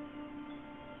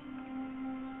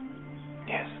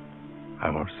 Yes, I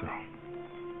was wrong.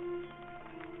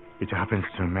 It happens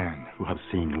to men who have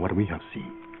seen what we have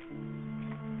seen.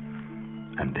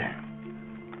 And then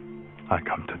I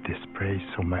come to this place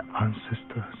of my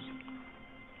ancestors,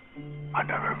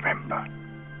 and I remember,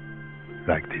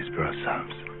 like these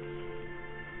blossoms,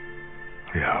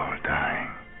 we are all dying.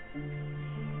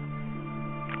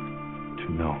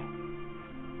 To know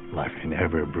life in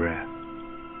every breath,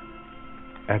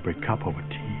 every cup of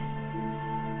tea,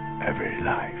 every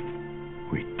life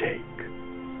we take,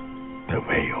 the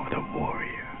way of the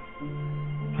warrior,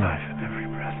 life in every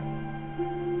breath.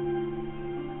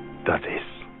 That is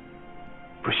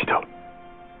Bushido.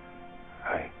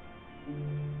 Aye.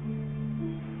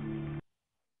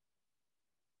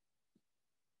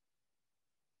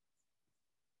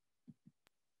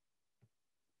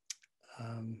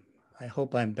 I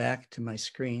hope I'm back to my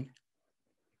screen.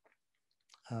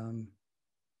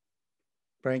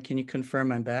 Brian, can you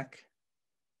confirm I'm back?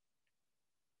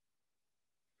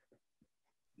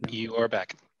 No. You are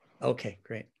back. Okay,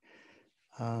 great.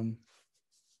 So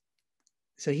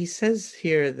he says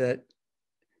here that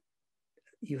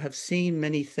you have seen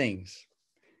many things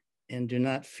and do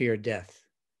not fear death.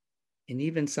 And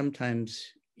even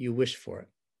sometimes you wish for it,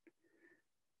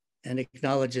 and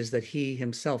acknowledges that he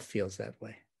himself feels that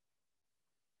way.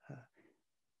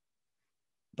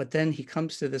 But then he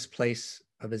comes to this place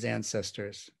of his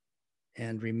ancestors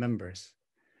and remembers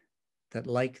that,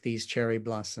 like these cherry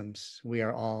blossoms, we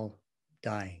are all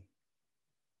dying.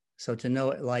 So to know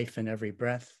life in every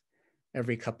breath,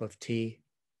 every cup of tea,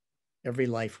 every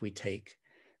life we take,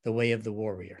 the way of the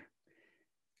warrior.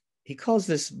 He calls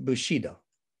this Bushido.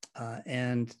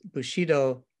 And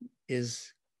Bushido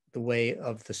is the way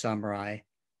of the samurai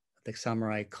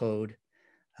code.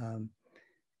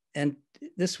 And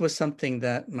this was something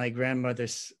that my grandmother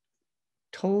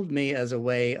told me as a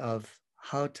way of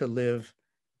how to live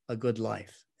a good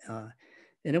life.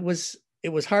 And it was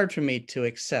hard for me to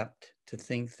accept, to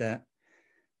think that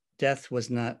death was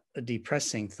not a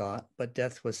depressing thought, but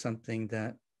death was something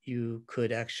that you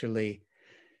could actually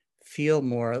feel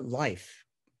more life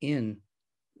in,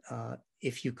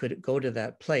 if you could go to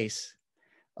that place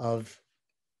of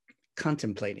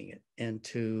contemplating it and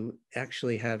to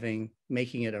actually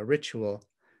making it a ritual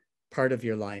part of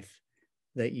your life,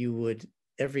 that you would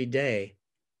every day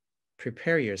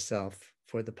prepare yourself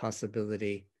for the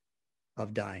possibility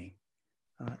of dying.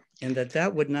 And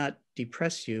that would not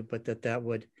depress you, but that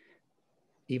would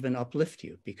even uplift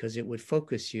you, because it would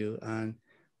focus you on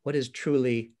what is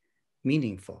truly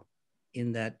meaningful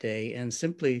in that day, and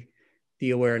simply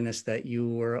the awareness that you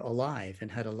were alive and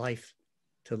had a life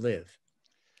to live.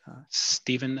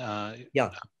 Stephen, yeah.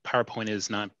 PowerPoint is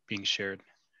not being shared.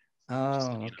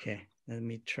 Oh, okay. Let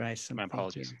me try something. My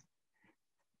apologies.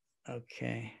 Here.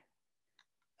 Okay.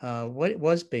 What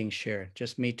was being shared?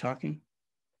 Just me talking?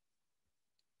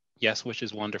 Yes, which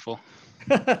is wonderful.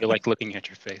 I like looking at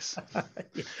your face.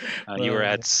 You were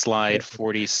at slide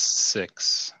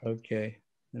 46. Okay.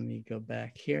 Let me go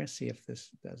back here, see if this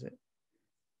does it.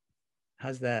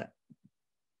 How's that?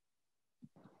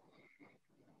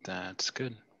 That's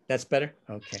good. That's better?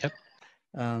 Okay. Yep.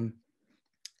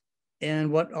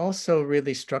 And what also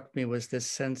really struck me was this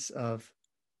sense of,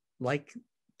 like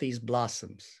these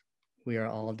blossoms, we are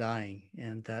all dying.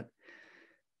 And that,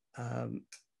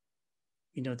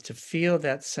 to feel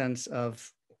that sense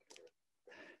of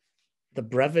the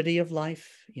brevity of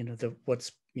life,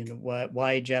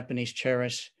 why Japanese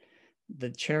cherish the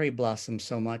cherry blossom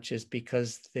so much is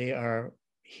because they are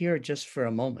here just for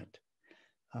a moment.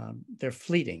 They're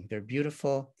fleeting, they're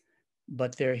beautiful,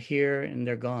 but they're here and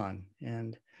they're gone.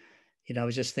 And, I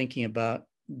was just thinking about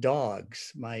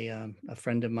dogs. A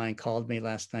friend of mine called me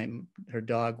last night. Her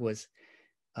dog was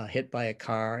hit by a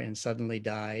car and suddenly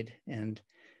died. And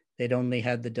they'd only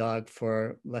had the dog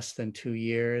for less than 2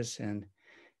 years. And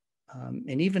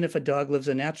even if a dog lives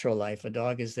a natural life, a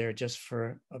dog is there just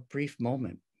for a brief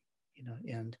moment,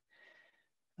 and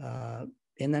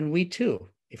then we too,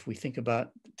 if we think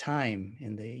about time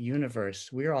in the universe,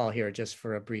 we're all here just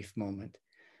for a brief moment.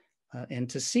 And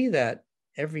to see that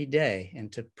every day and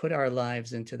to put our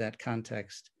lives into that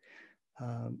context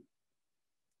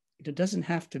it doesn't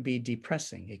have to be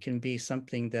depressing. It can be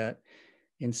something that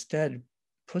instead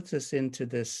puts us into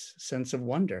this sense of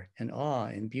wonder and awe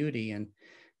and beauty and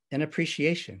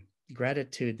appreciation,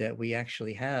 gratitude that we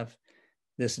actually have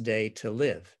this day to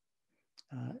live.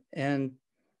 And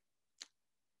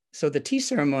so the tea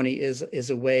ceremony is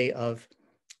a way of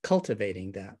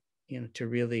cultivating that, to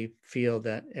really feel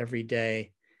that every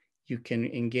day you can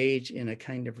engage in a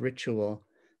kind of ritual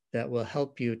that will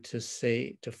help you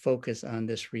to focus on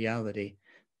this reality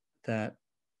that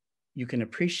you can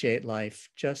appreciate life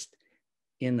just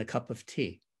in the cup of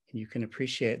tea. And you can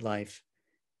appreciate life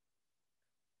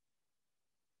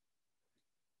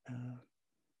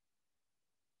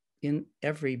in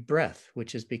every breath,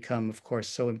 which has become, of course,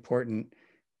 so important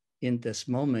in this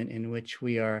moment in which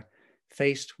we are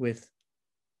faced with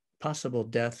possible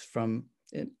death from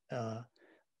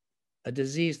a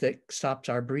disease that stops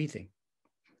our breathing.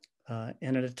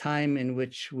 And at a time in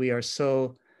which we are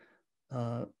so,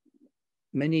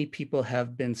 many people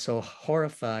have been so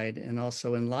horrified and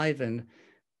also enlivened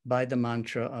by the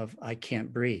mantra of, I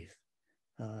can't breathe,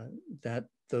 that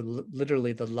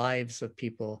literally the lives of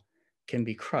people can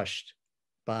be crushed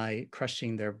by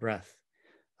crushing their breath.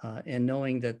 And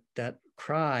knowing that that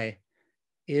cry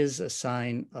is a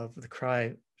sign of the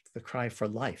cry for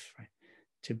life, right?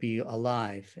 To be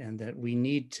alive, and that we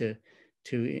need to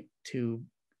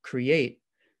create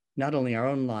not only our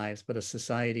own lives, but a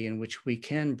society in which we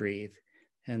can breathe,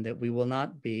 and that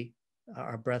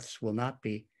our breaths will not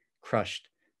be crushed,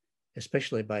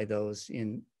 especially by those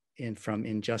from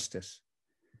injustice.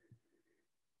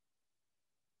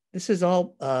 This is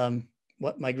all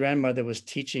what my grandmother was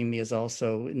teaching me, is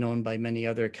also known by many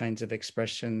other kinds of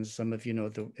expressions. Some of you know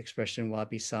the expression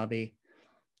wabi-sabi,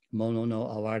 mono no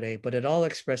aware, but it all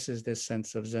expresses this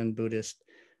sense of Zen Buddhist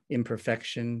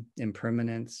imperfection,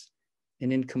 impermanence,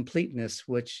 and incompleteness,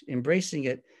 which embracing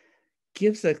it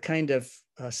gives a kind of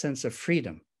sense of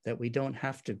freedom that we don't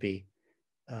have to be.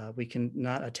 We can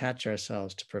not attach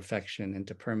ourselves to perfection and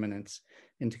to permanence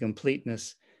and to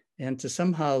completeness, and to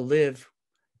somehow live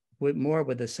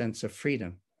with a sense of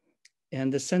freedom.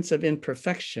 And the sense of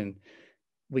imperfection,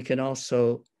 we can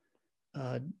also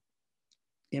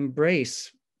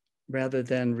embrace rather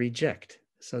than reject.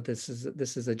 So this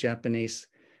is a Japanese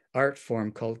art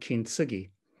form called kintsugi.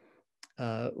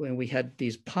 When we had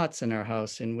these pots in our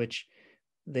house in which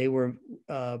they were,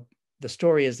 the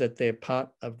story is that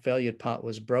a valued pot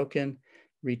was broken,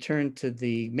 returned to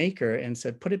the maker and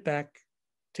said, put it back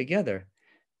together,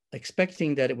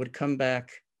 expecting that it would come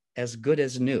back as good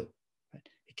as new.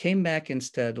 It came back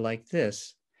instead like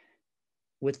this,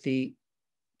 with the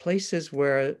places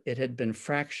where it had been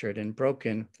fractured and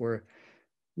broken were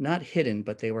not hidden,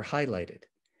 but they were highlighted.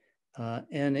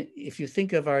 And if you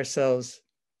think of ourselves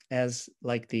as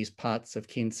like these pots of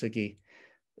kintsugi,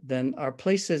 then our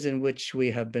places in which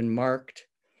we have been marked,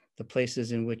 the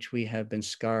places in which we have been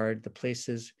scarred, the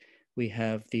places we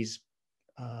have these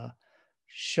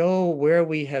show where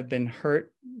we have been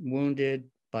hurt, wounded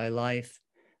by life.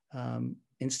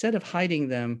 Instead of hiding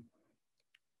them,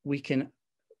 we can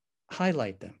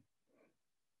highlight them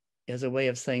as a way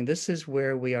of saying, this is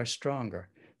where we are stronger.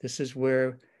 This is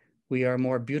where we are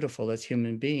more beautiful as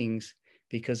human beings,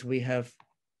 because we have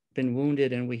been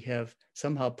wounded and we have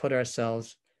somehow put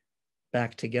ourselves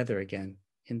back together again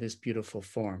in this beautiful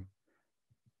form.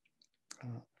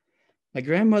 My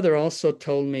grandmother also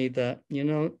told me that,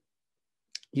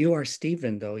 you are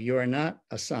Stephen, though. You are not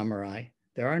a samurai.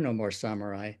 There are no more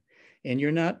samurai. And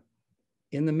you're not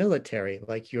in the military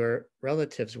like your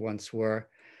relatives once were.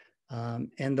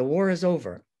 And the war is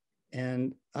over.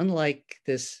 And unlike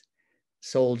this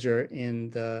soldier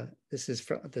this is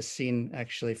the scene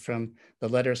actually from the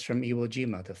Letters from Iwo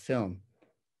Jima, the film,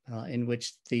 in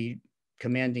which the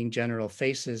commanding general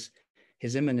faces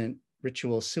his imminent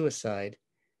ritual suicide.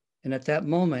 And at that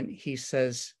moment, he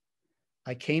says,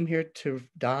 I came here to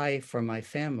die for my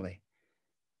family,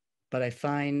 but I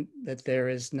find that there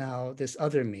is now this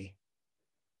other me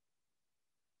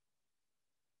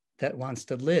that wants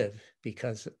to live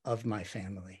because of my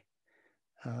family.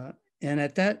 And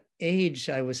at that age,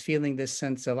 I was feeling this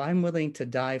sense of, I'm willing to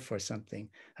die for something.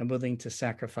 I'm willing to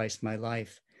sacrifice my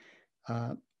life.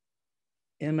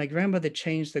 And my grandmother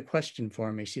changed the question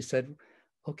for me. She said,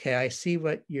 okay, I see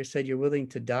what you said, you're willing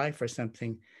to die for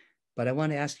something, but I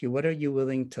want to ask you, what are you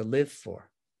willing to live for?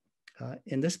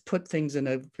 And this put things in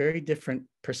a very different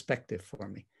perspective for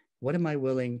me. What am I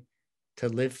willing to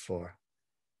live for?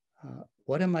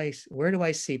 Where do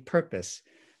I see purpose?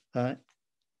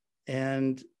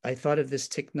 And I thought of this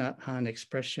Thich Nhat Hanh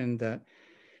expression that,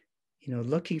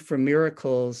 looking for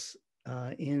miracles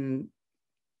in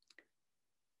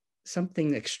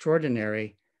something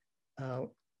extraordinary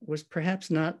was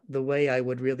perhaps not the way I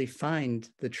would really find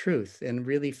the truth and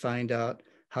really find out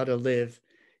how to live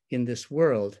in this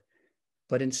world.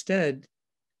 But instead,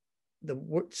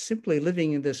 simply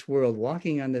living in this world,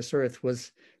 walking on this earth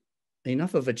was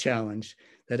enough of a challenge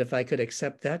that if I could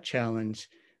accept that challenge,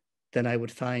 then I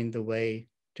would find the way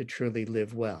to truly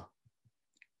live well.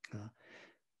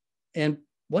 And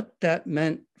what that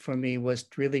meant for me was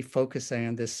really focusing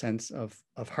on this sense of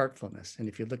heartfulness. And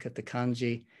if you look at the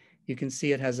kanji, you can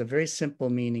see it has a very simple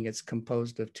meaning. It's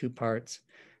composed of two parts.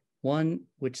 One,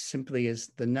 which simply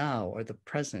is the now or the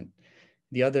present.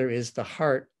 The other is the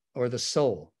heart or the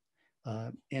soul.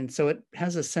 And so it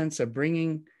has a sense of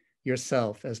bringing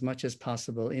yourself as much as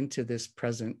possible into this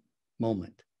present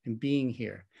moment and being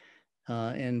here.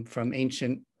 And from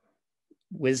ancient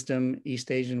wisdom,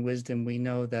 East Asian wisdom, we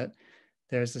know that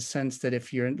there's a sense that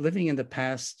if you're living in the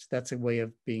past, that's a way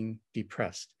of being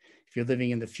depressed. If you're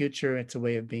living in the future, it's a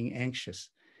way of being anxious.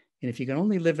 And if you can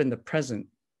only live in the present,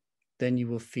 then you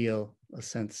will feel a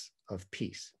sense of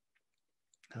peace.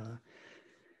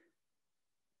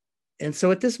 And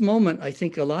so at this moment, I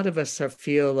think a lot of us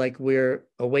feel like we're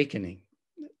awakening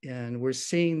and we're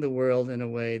seeing the world in a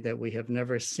way that we have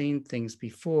never seen things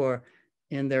before.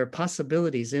 And there are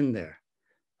possibilities in there.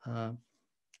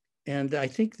 And I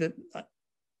think that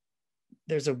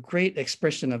there's a great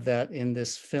expression of that in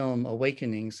this film,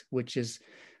 Awakenings, which is,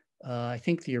 I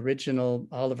think, the original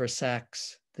Oliver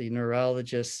Sacks, the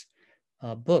neurologist's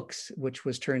books, which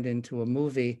was turned into a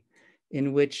movie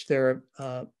in which there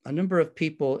are a number of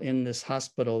people in this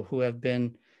hospital who have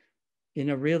been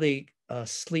in a really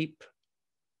sleep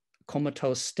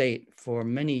comatose state for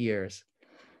many years.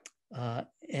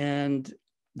 And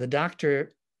the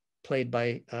doctor, played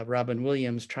by Robin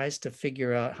Williams, tries to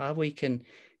figure out how we can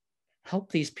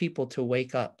help these people to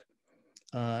wake up,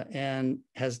 and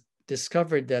has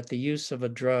discovered that the use of a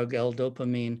drug,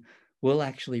 L-dopamine, will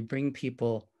actually bring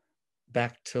people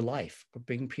back to life, or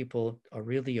bring people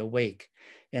really awake.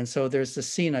 And so there's a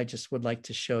scene I just would like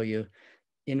to show you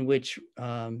in which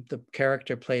the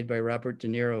character played by Robert De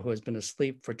Niro, who has been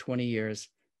asleep for 20 years,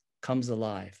 comes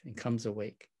alive and comes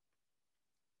awake.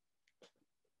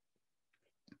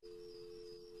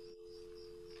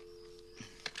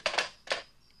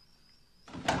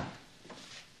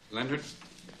 Leonard?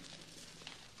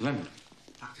 Leonard?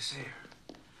 Dr. Sayer,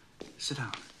 sit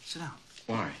down, sit down.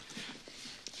 Why?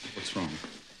 What's wrong?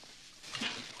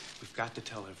 We've got to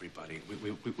tell everybody.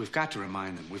 We've got to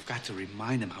remind them. We've got to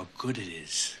remind them how good it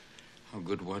is. How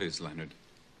good what is, Leonard?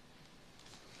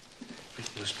 Read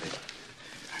the newspaper.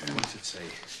 What's it say?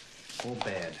 All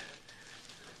bad.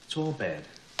 It's all bad.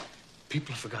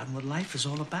 People have forgotten what life is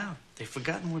all about. They've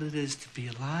forgotten what it is to be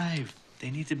alive. They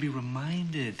need to be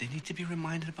reminded. They need to be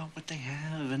reminded about what they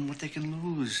have and what they can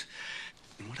lose.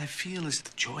 And what I feel is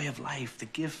the joy of life, the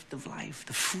gift of life,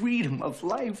 the freedom of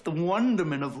life, the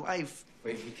wonderment of life.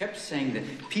 Wait, he kept saying that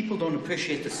people don't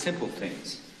appreciate the simple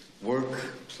things. Work,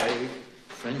 play,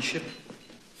 friendship,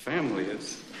 family.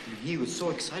 He was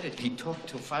so excited, he talked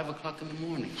till 5 o'clock in the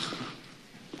morning.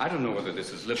 I don't know whether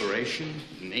this is liberation,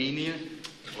 mania,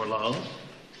 or love.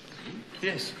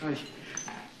 Yes,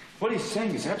 what he's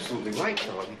saying is absolutely right,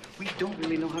 though. I mean, we don't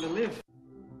really know how to live.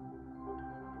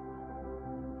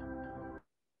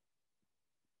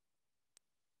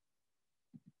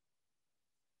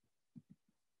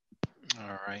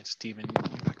 All right, Stephen.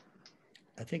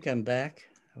 I think I'm back.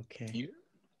 Okay.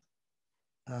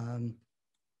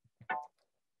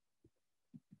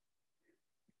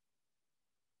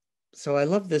 So I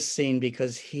love this scene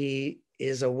because he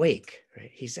is awake, right?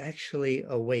 He's actually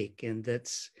awake, and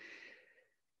that's,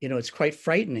 you know, it's quite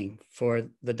frightening for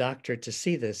the doctor to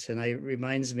see this. And it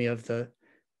reminds me of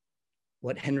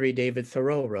what Henry David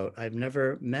Thoreau wrote. I've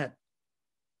never met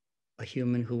a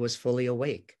human who was fully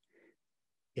awake.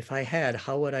 If I had,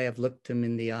 how would I have looked him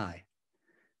in the eye?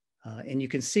 And you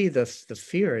can see the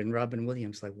fear in Robin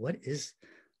Williams, like, what is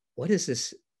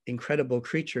this incredible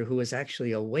creature who is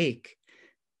actually awake,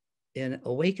 and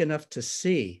awake enough to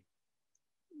see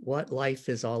what life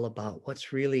is all about,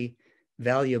 what's really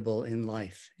valuable in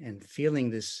life, and feeling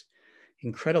this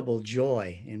incredible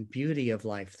joy and beauty of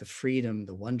life, the freedom,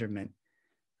 the wonderment,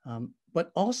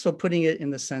 but also putting it in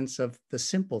the sense of the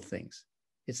simple things.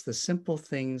 It's the simple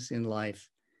things in life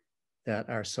that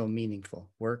are so meaningful: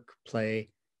 work,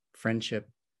 play, friendship,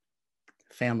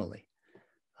 family.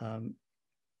 And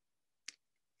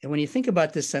when you think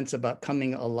about this sense about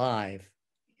coming alive,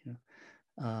 you know,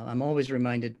 I'm always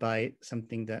reminded by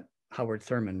something that Howard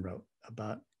Thurman wrote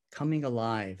about coming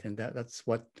alive. And that's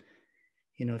what,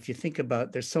 you know, if you think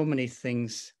about, there's so many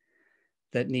things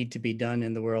that need to be done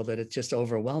in the world that it's just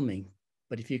overwhelming.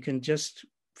 But if you can just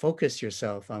focus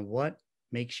yourself on what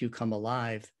makes you come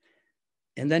alive,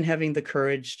 and then having the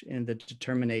courage and the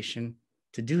determination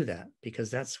to do that,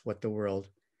 because that's what the world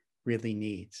really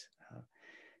needs.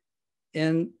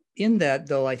 And in that,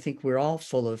 though, I think we're all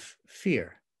full of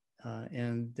fear.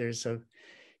 And there's an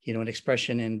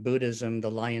expression in Buddhism,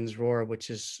 the lion's roar, which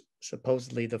is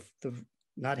supposedly the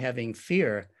not having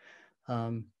fear.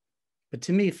 But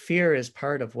to me, fear is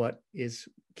part of what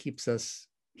keeps us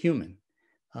human.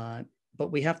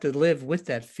 But we have to live with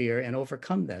that fear and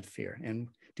overcome that fear and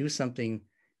do something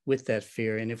with that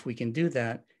fear. And if we can do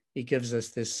that, it gives us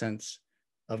this sense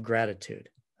of gratitude.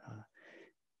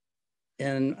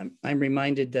 And I'm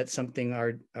reminded that something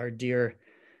our dear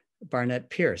Barnett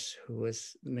Pierce, who,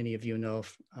 as many of you know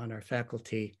on our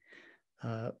faculty,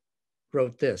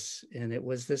 wrote this. And it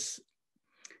was this,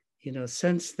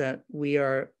 sense that we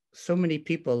are so many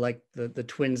people, like the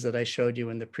twins that I showed you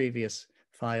in the previous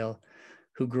file,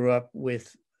 who grew up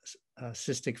with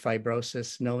cystic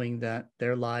fibrosis, knowing that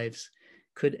their lives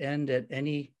could end at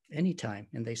any time.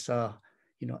 And they saw,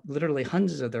 literally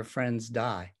hundreds of their friends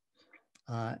die.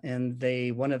 And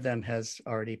one of them has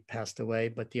already passed away,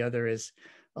 but the other is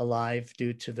alive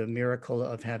due to the miracle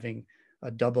of having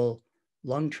a double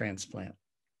lung transplant.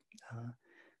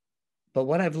 But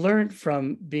what I've learned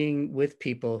from being with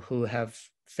people who have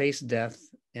faced death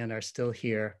and are still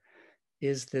here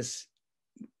is this,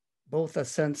 both a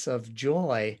sense of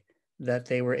joy that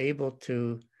they were able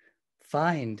to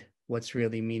find what's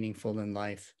really meaningful in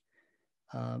life,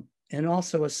 and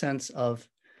also a sense of,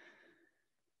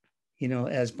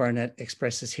 as Barnett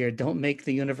expresses here, don't make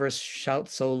the universe shout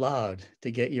so loud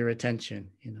to get your attention.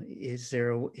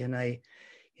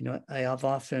 I've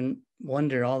often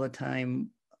wondered all the time,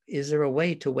 is there a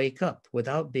way to wake up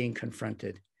without being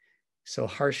confronted so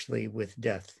harshly with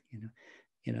death?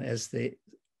 As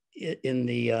in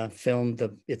the film,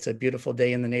 It's a Beautiful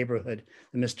Day in the Neighborhood,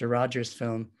 the Mr. Rogers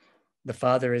film, the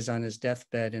father is on his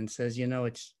deathbed and says,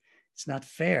 it's not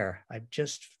fair. I'm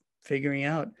just figuring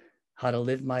out how to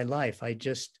live my life. I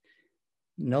just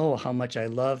know how much I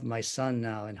love my son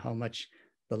now and how much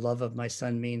the love of my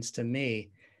son means to me.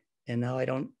 And now I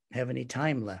don't have any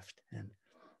time left.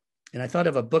 And I thought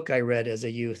of a book I read as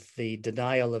a youth, The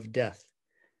Denial of Death,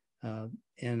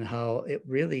 and how it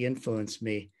really influenced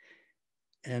me.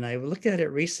 And I looked at it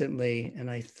recently and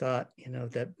I thought,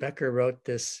 that Becker wrote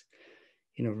this,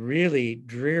 really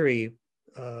dreary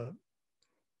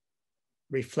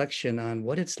reflection on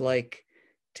what it's like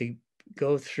to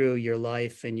go through your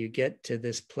life and you get to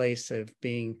this place of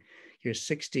you're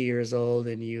 60 years old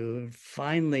and you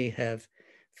finally have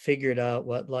figured out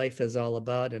what life is all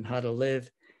about and how to live,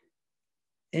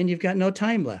 and you've got no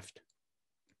time left.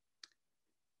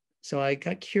 So I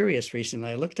got curious recently.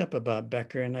 I looked up about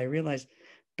Becker and I realized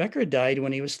Becker died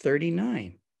when he was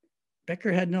 39.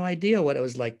 Becker had no idea what it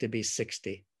was like to be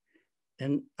 60.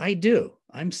 And I do.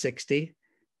 I'm 60.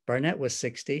 Barnett was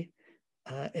 60.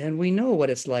 And we know what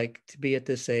it's like to be at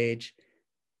this age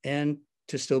and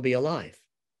to still be alive.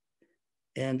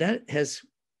 And that has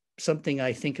something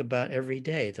I think about every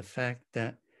day, the fact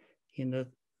that,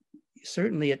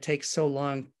 certainly it takes so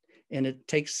long and it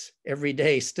takes every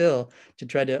day still to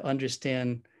try to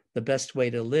understand the best way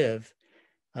to live.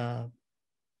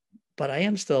 But I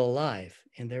am still alive,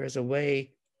 and there is a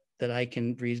way that I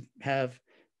can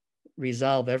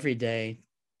resolve every day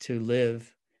to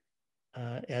live,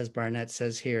 as Barnett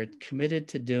says here, committed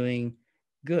to doing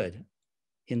good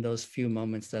in those few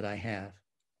moments that I have.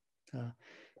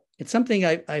 It's something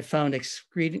I found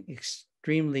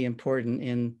extremely important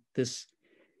in this,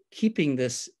 keeping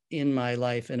this in my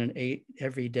life in an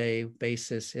everyday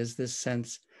basis, is this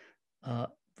sense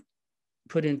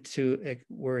put into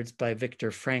words by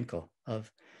Viktor Frankl of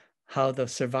how the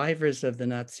survivors of the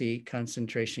Nazi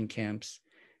concentration camps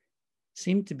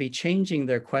seem to be changing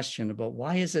their question about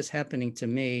why is this happening to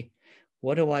me?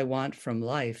 What do I want from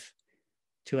life?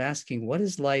 To asking, what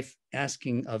is life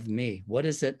asking of me? What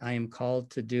is it I am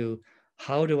called to do?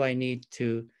 How do I need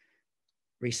to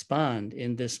respond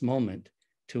in this moment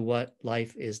to what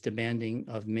life is demanding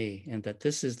of me? And that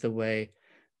this is the way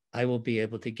I will be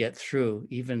able to get through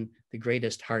even the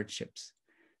greatest hardships.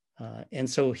 And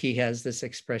so he has this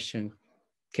expression,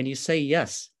 can you say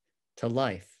yes to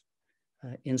life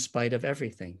in spite of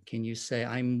everything? Can you say,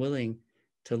 I'm willing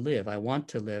to live, I want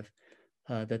to live,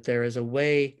 that there is a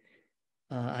way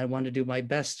I want to do my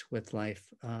best with life,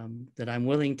 that I'm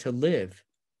willing to live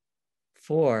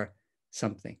for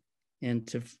something, and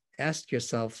to ask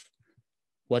yourself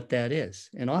what that is.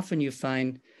 And often you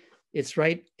find it's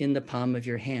right in the palm of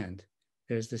your hand.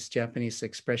 There's this Japanese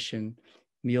expression,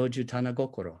 myoju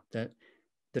tanagokoro, that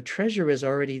the treasure is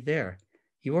already there.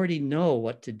 You already know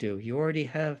what to do. You already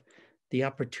have the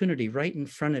opportunity right in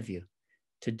front of you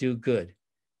to do good.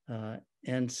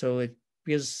 And so it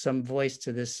gives some voice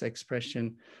to this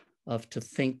expression of to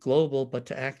think global, but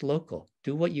to act local.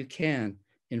 Do what you can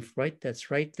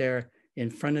that's right there in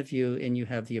front of you, and you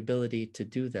have the ability to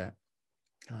do that.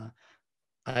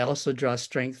 I also draw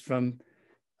strength from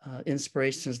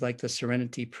inspirations like the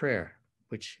Serenity Prayer,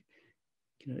 which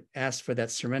asks for that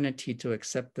serenity to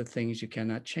accept the things you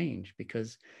cannot change,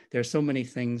 because there are so many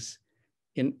things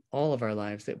in all of our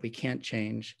lives that we can't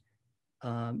change.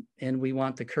 And we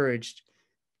want the courage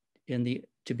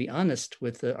to be honest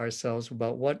with ourselves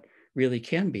about what really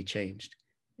can be changed,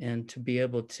 and to be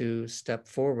able to step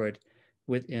forward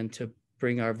and to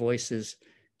bring our voices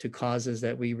to causes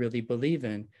that we really believe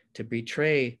in, to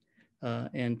betray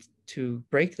and to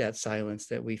break that silence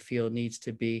that we feel needs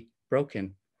to be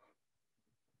broken.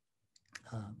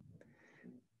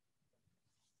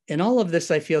 And all of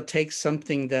this, I feel, takes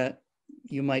something that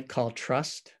you might call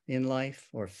trust in life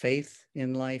or faith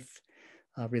in life.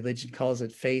 Religion calls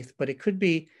it faith, but it could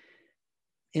be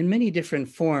in many different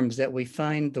forms that we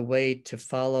find the way to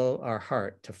follow our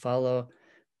heart, to follow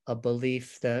a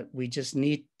belief that we just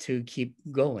need to keep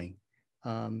going.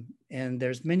 And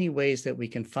there's many ways that we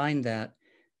can find that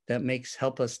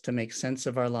help us to make sense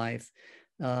of our life.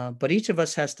 But each of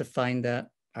us has to find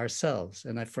that ourselves.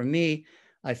 And for me,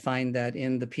 I find that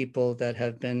in the people that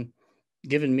have been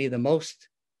given me the most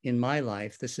in my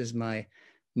life. This is my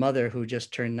mother, who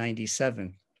just turned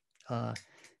 97,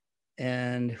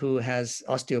 and who has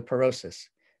osteoporosis.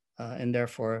 And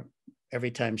therefore,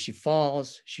 every time she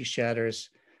falls, she shatters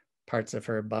parts of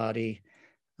her body,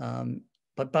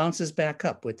 but bounces back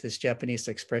up with this Japanese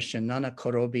expression, nana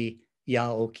korobi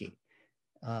yaoki.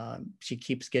 She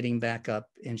keeps getting back up,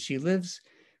 and she lives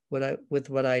with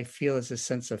what I feel is a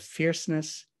sense of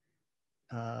fierceness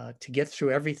to get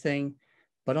through everything,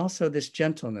 but also this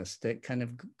gentleness that kind of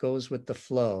goes with the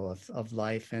flow of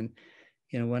life. And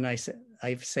when I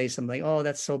say something like, "Oh,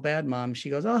 that's so bad, Mom," she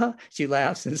goes, "Oh," she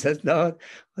laughs and says, "No,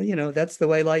 well, that's the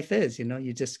way life is.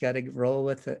 You just got to roll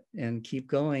with it and keep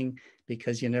going,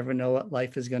 because you never know what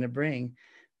life is going to bring."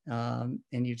 And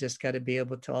you just got to be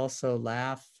able to also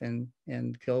laugh and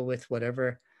go with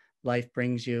whatever life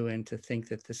brings you, and to think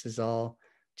that this is all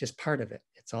just part of it.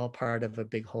 It's all part of a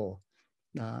big whole.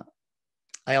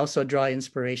 I also draw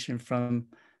inspiration from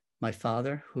my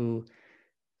father, who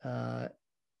the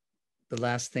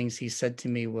last things he said to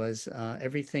me was,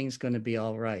 everything's going to be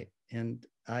all right. And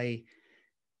I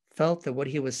felt that what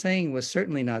he was saying was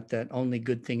certainly not that only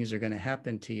good things are going to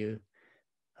happen to you.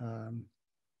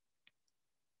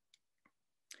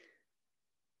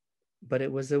 But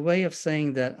it was a way of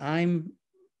saying that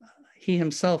he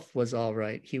himself was all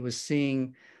right. He was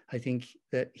seeing, I think,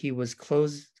 that he was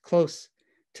close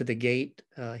to the gate.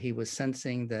 He was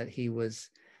sensing that he was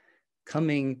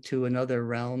coming to another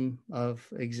realm of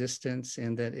existence,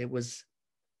 and that it was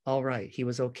all right. He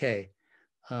was okay.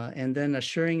 And then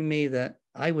assuring me that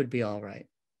I would be all right.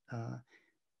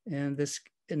 And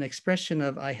an expression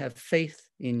of, I have faith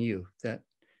in you, that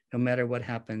no matter what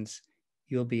happens,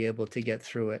 you'll be able to get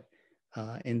through it,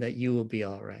 and that you will be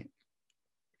all right.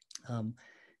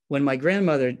 When my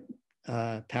grandmother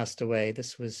passed away,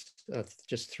 this was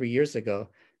just 3 years ago,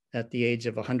 at the age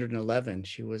of 111,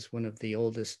 she was one of the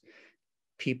oldest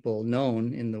people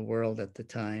known in the world at the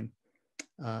time,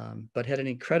 but had an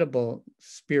incredible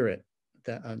spirit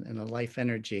and a life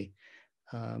energy.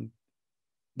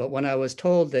 But when I was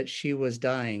told that she was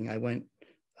dying,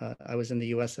 I was in the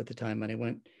US at the time, and I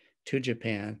went to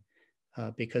Japan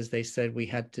because they said we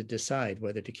had to decide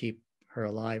whether to keep her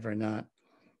alive or not.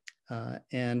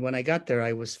 And when I got there,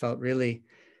 I felt really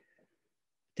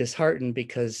disheartened,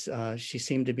 because she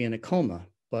seemed to be in a coma.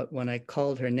 But when I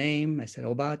called her name, I said,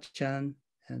 "Oba-chan,"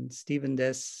 and "Stephen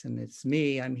des," and "It's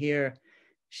me, I'm here."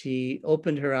 She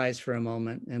opened her eyes for a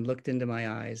moment and looked into my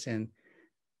eyes. And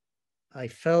I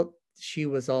felt she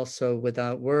was also,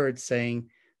 without words, saying,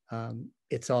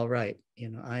 "It's all right.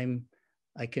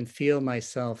 I can feel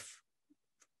myself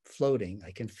floating.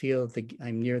 I can feel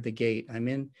I'm near the gate. I'm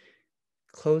in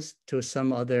close to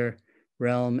some other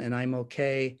realm, and I'm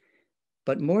okay."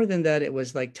 But more than that, it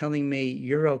was like telling me,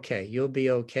 "You're okay. You'll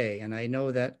be okay." And I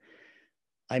know that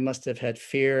I must have had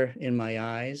fear in my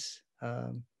eyes.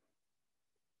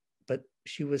 But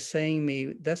she was saying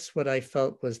me, that's what I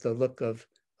felt was the look of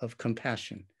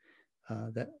compassion,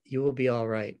 that you will be all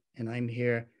right. And I'm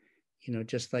here,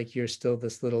 just like you're still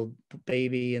this little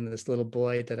baby and this little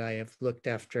boy that I have looked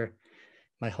after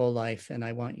my whole life. And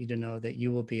I want you to know that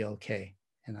you will be okay.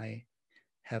 And I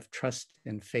have trust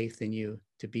and faith in you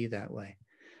to be that way.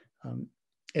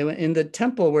 In the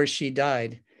temple where she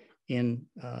died, in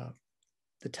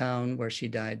the town where she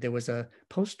died, there was a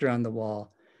poster on the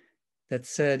wall that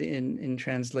said in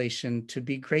translation, to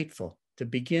be grateful, to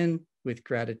begin with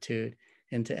gratitude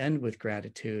and to end with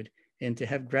gratitude, and to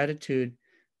have gratitude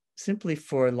simply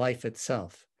for life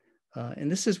itself.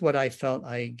 And this is what I felt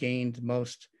I gained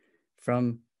most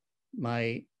from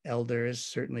my elders,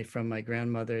 certainly from my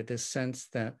grandmother, this sense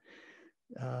that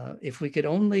if we could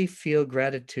only feel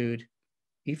gratitude,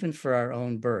 even for our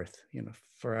own birth,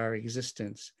 for our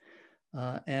existence,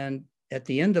 and at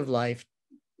the end of life,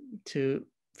 to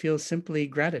feel simply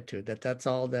gratitude, that's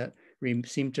all that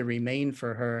seemed to remain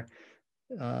for her.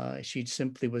 She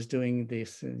simply was doing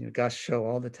this gassho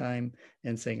all the time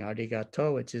and saying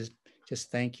arigato, which is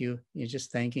just thank you. You're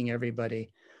just thanking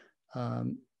everybody.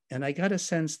 And I got a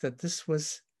sense that this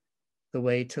was the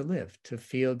way to live, to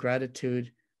feel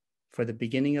gratitude for the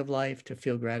beginning of life, to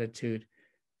feel gratitude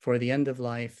for the end of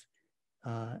life.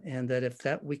 And that if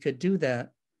we could do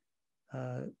that,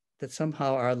 that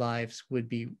somehow our lives would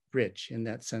be rich in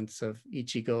that sense of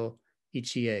ichigo,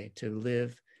 ichie, to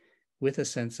live with a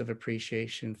sense of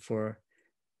appreciation for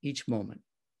each moment.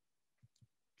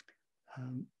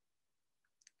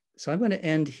 So I'm going to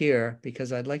end here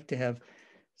because I'd like to have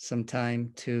some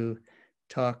time to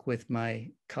talk with my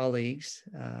colleagues,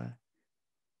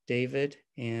 David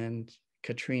and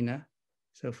Katrina.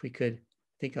 So if we could,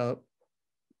 I think I'll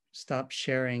stop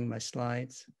sharing my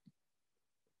slides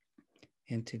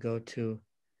and to go to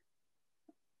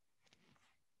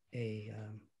being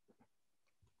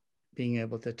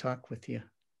able to talk with you.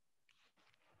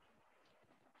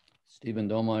 Stephen,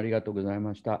 domo arigatou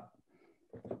gozaimashita.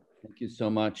 Thank you so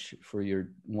much for your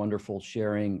wonderful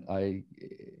sharing. I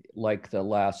like the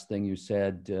last thing you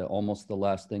said, almost the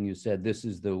last thing you said, this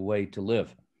is the way to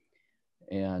live.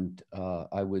 And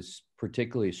I was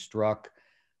particularly struck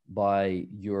by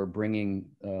your bringing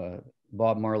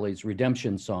Bob Marley's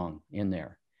Redemption song in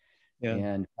there,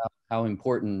 and how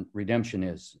important redemption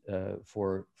is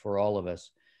for all of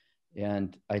us.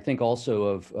 And I think also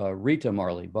of Rita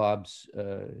Marley, Bob's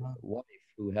wife,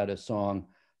 who had a song,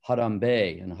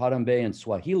 Harambe. And Harambe in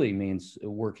Swahili means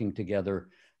working together,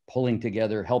 pulling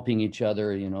together, helping each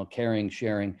other, caring,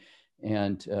 sharing.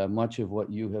 And much of what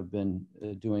you have been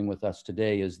doing with us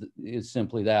today is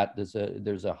simply that. There's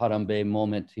a Harambe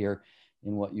moment here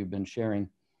in what you've been sharing.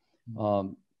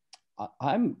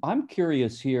 I'm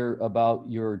curious here about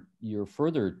your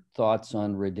further thoughts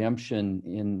on redemption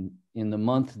in the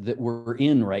month that we're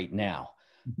in right now.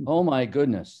 Oh my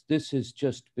goodness, this has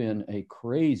just been a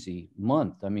crazy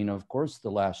month. I mean, of course, the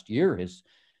last year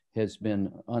has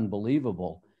been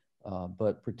unbelievable,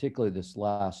 but particularly this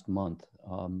last month.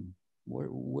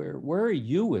 Where are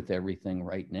you with everything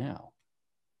right now?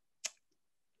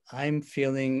 I'm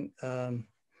feeling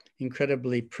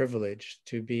incredibly privileged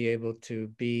to be able to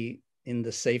be in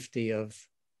the safety of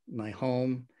my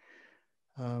home,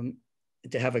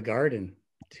 to have a garden,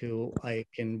 I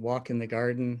can walk in the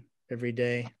garden every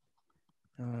day,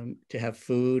 to have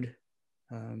food,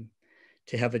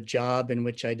 to have a job in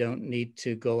which I don't need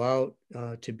to go out,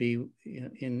 to be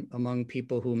among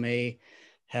people who may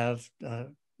have the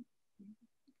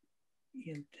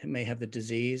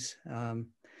disease. And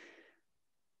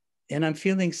I'm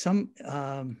feeling some,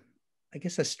 I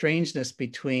guess, a strangeness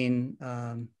between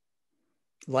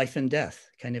life and death,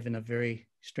 kind of in a very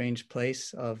strange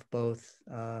place of both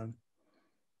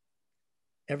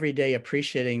every day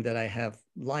appreciating that I have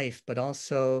life, but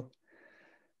also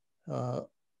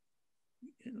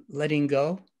letting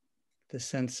go, the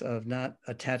sense of not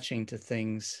attaching to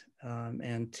things,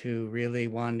 and to really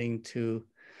wanting to,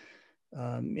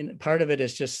 part of it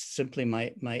is just simply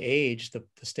my age, the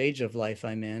stage of life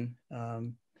I'm in,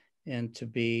 and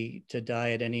to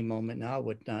die at any moment now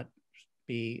would not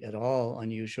be at all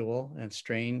unusual and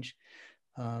strange.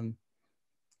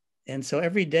 And so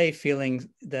every day feeling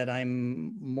that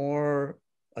I'm more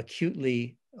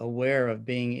acutely aware of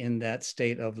being in that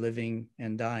state of living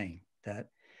and dying, that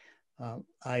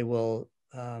I will,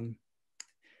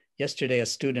 yesterday a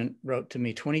student wrote to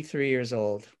me, 23 years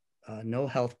old, no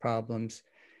health problems.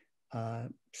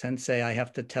 Sensei, I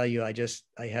have to tell you, I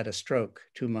had a stroke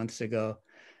 2 months ago.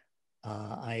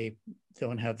 I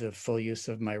don't have the full use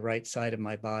of my right side of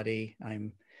my body.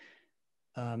 I'm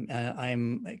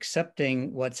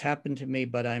accepting what's happened to me,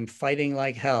 but I'm fighting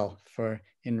like hell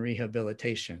in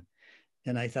rehabilitation.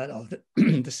 And I thought, oh,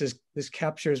 this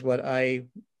captures what I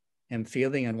am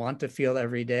feeling and want to feel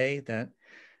every day, that,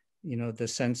 the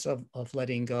sense of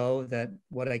letting go, that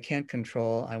what I can't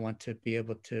control, I want to be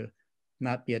able to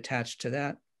not be attached to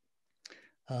that.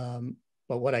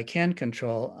 but what I can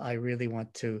control, I really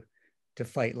want to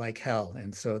fight like hell.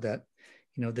 And so that,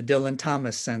 you know, the Dylan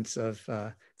Thomas sense of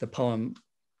the poem,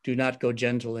 "Do not go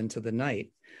gentle into the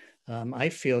night." I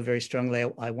feel very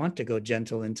strongly I want to go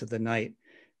gentle into the night.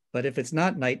 But if it's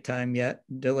not nighttime yet,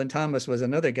 Dylan Thomas was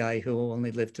another guy who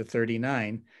only lived to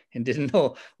 39 and didn't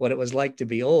know what it was like to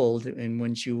be old. And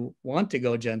when you want to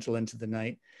go gentle into the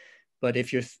night, but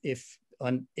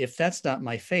if that's not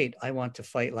my fate, I want to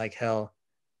fight like hell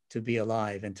to be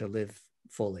alive and to live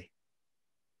fully.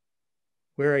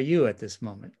 Where are you at this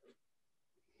moment?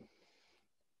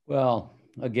 Well,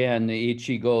 again, the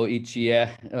Ichigo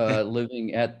Ichie,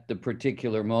 living at the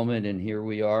particular moment, and here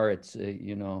we are. It's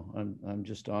you know, I'm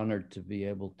just honored to be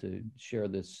able to share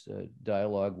this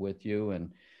dialogue with you,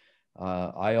 and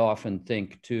I often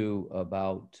think too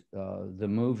about the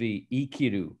movie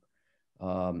Ikiru.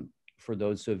 For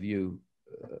those of you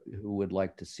who would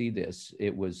like to see this,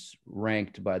 it was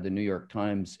ranked by the New York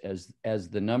Times as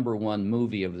the #1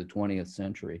 movie of the 20th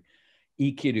century.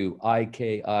 Ikiru,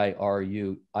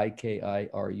 I-K-I-R-U,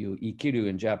 I-K-I-R-U. Ikiru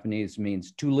in Japanese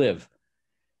means to live.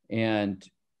 And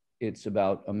it's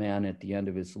about a man at the end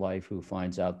of his life who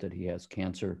finds out that he has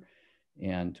cancer,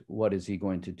 and what is he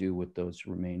going to do with those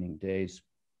remaining days.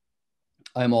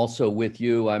 I'm also with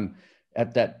you. I'm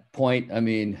at that point. I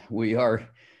mean, we are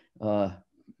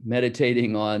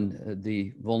meditating on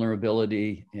the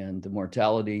vulnerability and the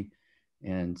mortality,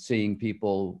 and seeing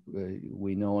people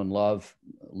we know and love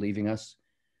leaving us,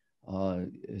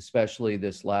 especially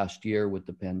this last year with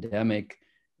the pandemic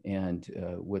and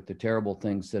with the terrible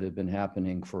things that have been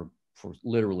happening for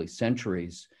literally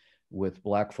centuries with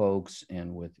Black folks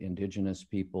and with Indigenous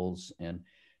peoples, and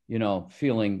you know,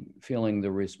 feeling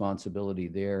the responsibility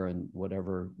there and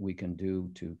whatever we can do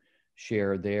to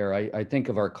share there. I think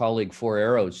of our colleague Four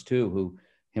Arrows too, who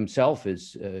himself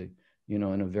is you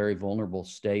know, in a very vulnerable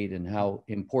state, and how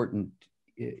important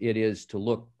it is to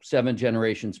look 7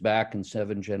 generations back and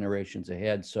 7 generations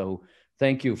ahead. So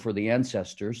thank you for the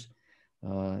ancestors.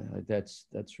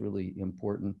 That's really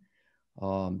important.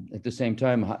 At the same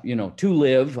time, you know, to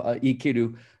live,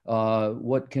 Ikiru,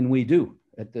 what can we do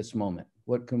at this moment?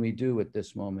 What can we do at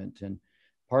this moment? And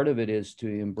part of it is to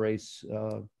embrace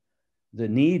the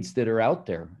needs that are out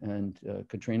there. And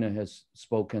Katrina has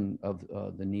spoken of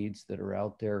the needs that are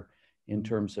out there in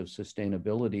terms of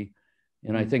sustainability.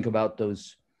 And I think about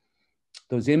those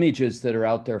images that are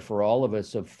out there for all of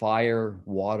us of fire,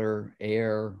 water,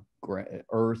 air,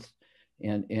 earth,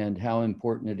 and how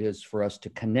important it is for us to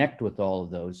connect with all of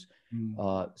those.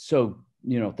 So,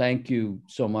 you know, thank you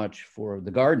so much for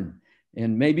the garden.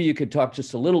 And maybe you could talk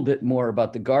just a little bit more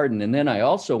about the garden. And then I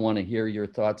also want to hear your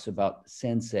thoughts about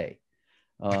sensei.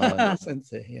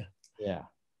 Sensei, yeah. Yeah.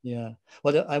 Yeah.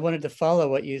 Well, I wanted to follow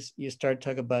what you started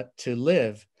talking about, To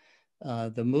Live,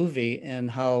 the movie, and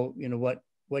how, you know,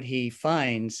 what he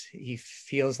finds, he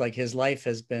feels like his life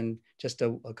has been just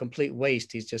a complete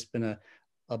waste. He's just been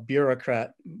a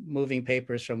bureaucrat moving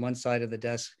papers from one side of the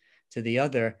desk to the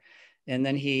other. And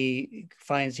then he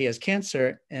finds he has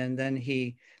cancer, and then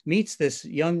he meets this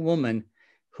young woman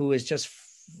who is just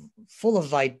full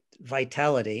of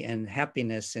vitality and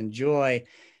happiness and joy.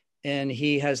 And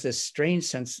he has this strange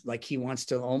sense, like he wants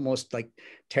to almost like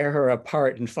tear her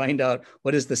apart and find out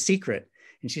what is the secret.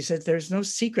 And she said, "There's no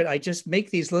secret. I just make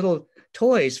these little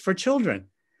toys for children."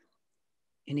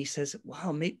 And he says,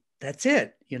 "Wow, that's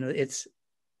it. You know, it's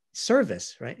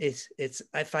service, right? It's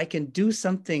if I can do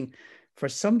something for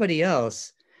somebody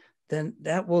else, then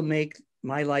that will make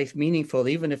my life meaningful,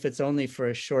 even if it's only for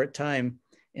a short time."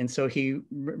 And so he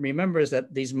remembers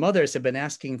that these mothers have been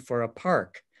asking for a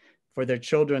park for their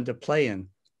children to play in.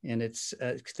 And it's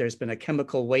there's been a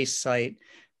chemical waste site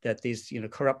that these, you know,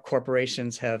 corrupt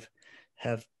corporations have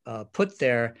put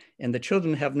there, and the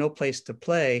children have no place to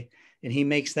play. And he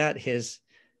makes that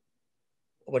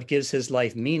what gives his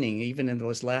life meaning, even in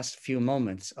those last few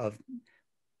moments of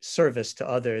service to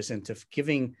others and to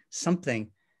giving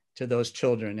something to those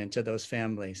children and to those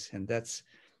families. And that's,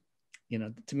 you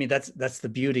know, to me, that's the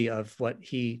beauty of what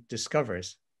he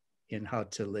discovers in How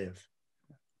to Live.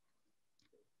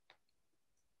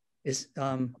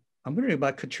 I'm wondering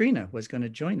about Katrina was going to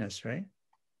join us, right?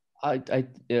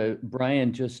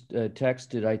 Brian just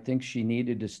texted. I think she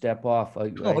needed to step off. I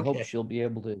hope she'll be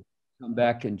able to come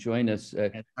back and join us.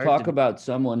 Talk about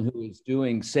someone who is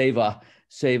doing seva,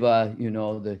 you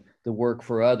know, the work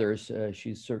for others.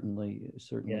 She's certainly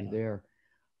there.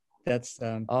 That's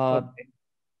okay.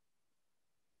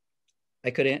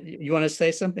 I could. You want to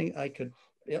say something? I could.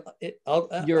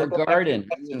 Your garden.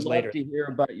 I'd love to hear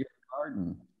about your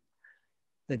garden.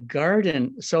 The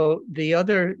garden. So the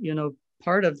other, you know,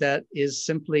 part of that is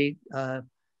simply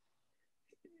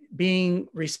being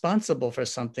responsible for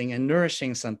something and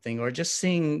nourishing something, or just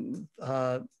seeing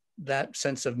that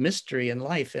sense of mystery in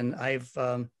life. And I've,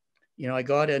 you know, I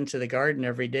go out into the garden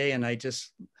every day and I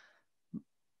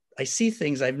see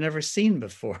things I've never seen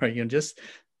before, you know, just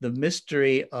the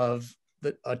mystery of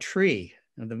a tree,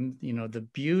 you know, the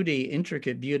beauty,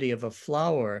 intricate beauty of a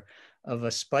flower, of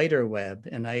a spider web.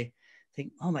 And I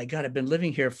think, oh my God, I've been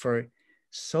living here for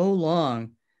so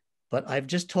long, but I've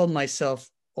just told myself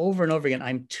over and over again,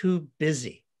 I'm too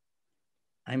busy.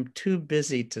 I'm too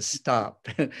busy to stop.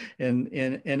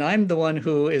 and I'm the one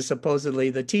who is supposedly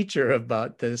the teacher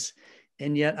about this.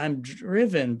 And yet I'm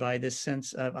driven by this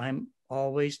sense of I'm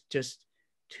always just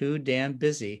too damn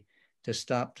busy to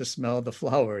stop to smell the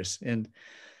flowers. And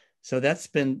so that's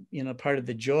been, you know, part of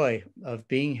the joy of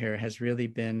being here has really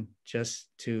been just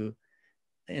to,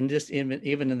 and just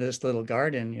even in this little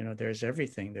garden, you know, there's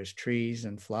everything. There's trees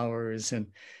and flowers and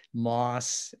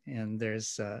moss, and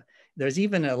there's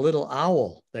even a little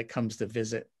owl that comes to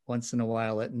visit once in a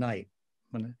while at night.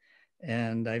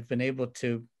 And I've been able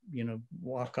to, you know,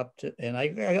 walk up to, and I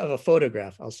have a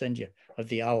photograph I'll send you of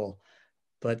the owl.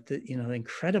 But the, you know,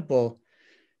 incredible.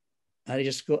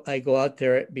 I go out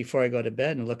there before I go to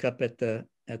bed and look up at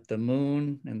the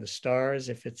moon and the stars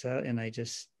if it's out, and I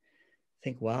just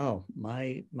think, wow,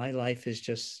 my life is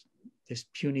just this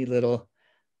puny little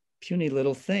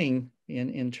thing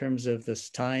in terms of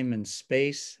this time and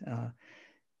space,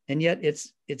 and yet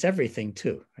it's everything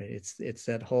too, right? It's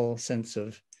that whole sense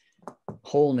of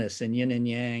wholeness and yin and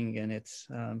yang, and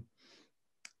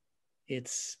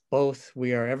it's both.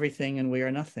 We are everything and we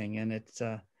are nothing, and it's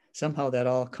somehow that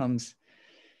all comes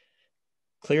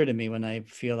clear to me when I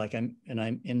feel like I'm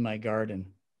in my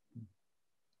garden.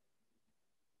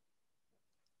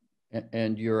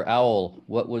 And your owl,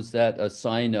 what was that a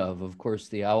sign of? Of course,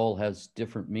 the owl has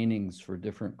different meanings for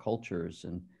different cultures,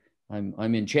 and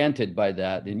I'm enchanted by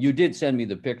that. And you did send me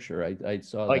the picture. I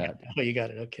saw that. Oh, you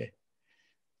got it. Okay.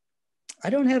 I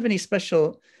don't have any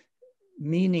special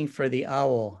meaning for the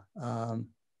owl.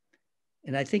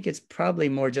 And I think it's probably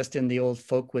more just in the old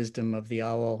folk wisdom of the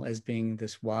owl as being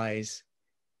this wise,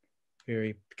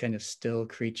 very kind of still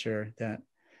creature that,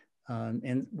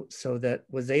 and so that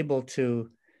was able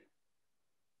to,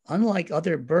 unlike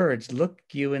other birds, look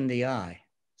you in the eye.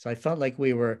 So I felt like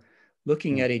we were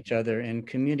looking at each other and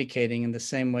communicating in the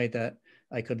same way that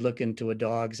I could look into a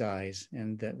dog's eyes,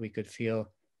 and that we could feel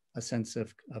a sense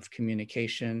of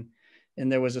communication.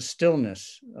 And there was a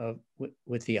stillness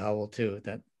with the owl too,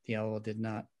 that the owl did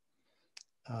not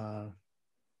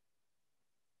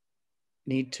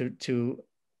need to,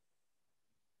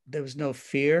 there was no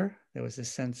fear. There was a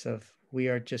sense of we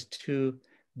are just two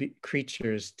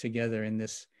creatures together in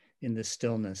this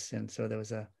stillness. And so there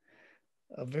was a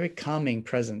very calming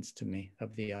presence to me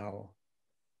of the owl.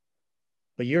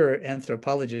 But you're an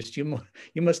anthropologist. You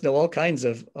must know all kinds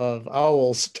of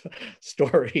owl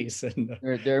stories. And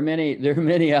there are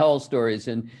many owl stories,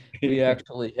 and we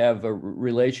actually have a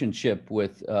relationship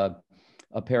with a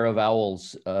pair of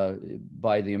owls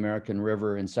by the American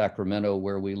River in Sacramento,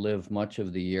 where we live much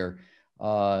of the year.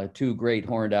 Two great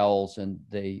horned owls, and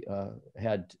they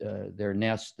had their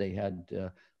nest. They had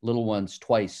little ones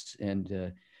twice,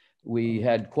 and we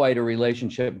had quite a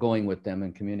relationship going with them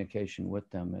and communication with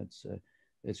them.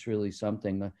 It's really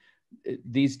something.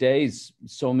 These days,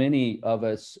 so many of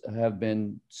us have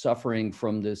been suffering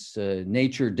from this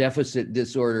nature deficit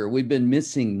disorder. We've been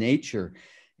missing nature,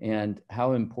 and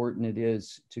how important it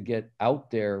is to get out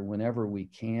there whenever we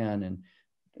can. And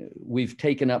we've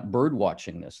taken up bird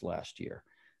watching this last year.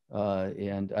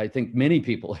 And I think many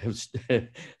people have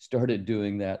started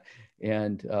doing that.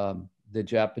 And the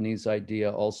Japanese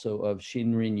idea also of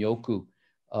Shinrin-yoku,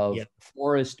 of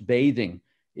forest bathing.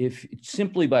 If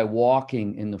simply by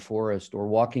walking in the forest or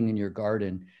walking in your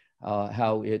garden,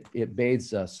 how it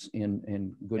bathes us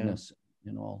in goodness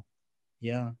and all.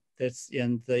 Yeah, that's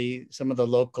some of the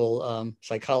local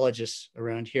psychologists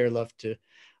around here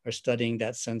are studying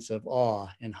that sense of awe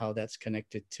and how that's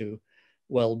connected to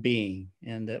well-being.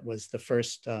 And that was the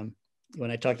first,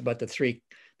 when I talked about the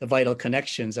vital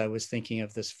connections, I was thinking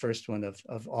of this first one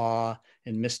of awe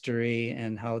and mystery,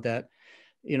 and how that,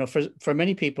 you know, for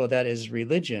many people that is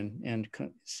religion, and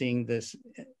seeing this,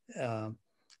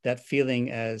 that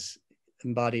feeling as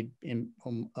embodied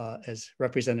as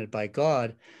represented by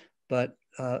God. But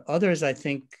others, I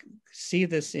think, see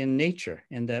this in nature,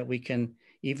 and that we can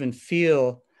even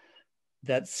feel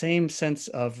that same sense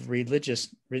of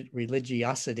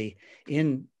religiosity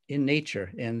in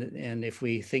nature. And if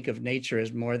we think of nature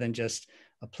as more than just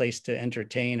a place to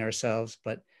entertain ourselves,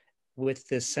 but with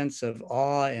this sense of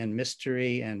awe and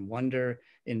mystery and wonder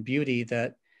and beauty,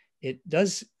 that it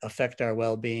does affect our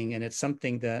well-being, and it's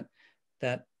something that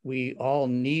we all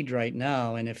need right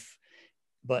now. And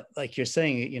but like you're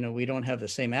saying, we don't have the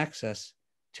same access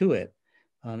to it.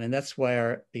 And that's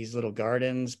why these little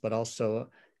gardens, but also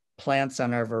plants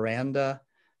on our veranda,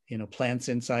 plants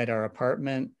inside our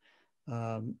apartment.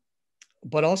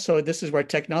 But also this is where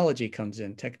technology comes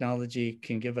in. Technology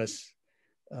can give us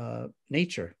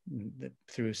nature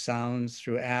through sounds,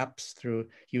 through apps, through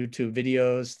YouTube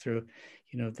videos, through,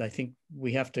 I think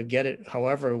we have to get it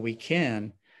however we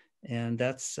can. And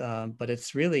that's, but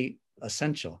it's really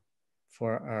essential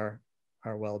for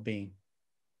our well-being.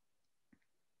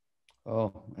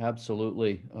 Oh,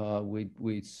 absolutely.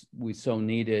 We so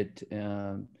need it.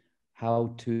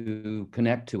 How to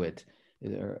connect to it,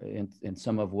 and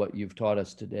some of what you've taught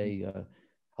us today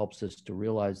helps us to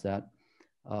realize that.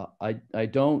 I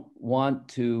don't want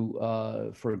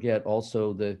to forget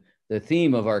also the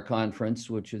theme of our conference,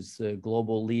 which is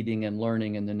global leading and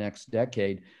learning in the next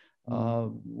decade.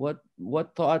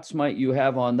 What thoughts might you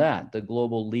have on that, the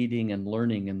global leading and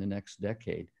learning in the next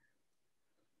decade?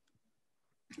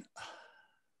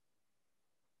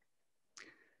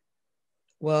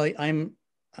 Well,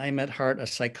 I'm at heart a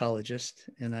psychologist,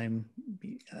 and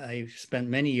I spent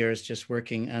many years just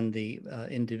working on the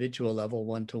individual level,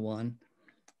 one-to-one,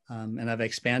 and I've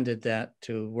expanded that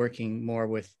to working more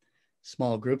with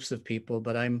small groups of people.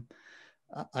 But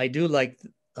I do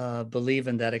believe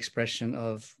in that expression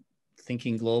of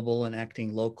thinking global and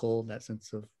acting local, that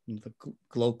sense of the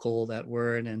glocal, that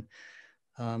word, and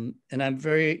I'm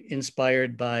very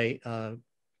inspired by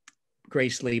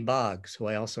Grace Lee Boggs, who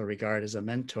I also regard as a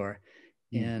mentor.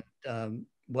 And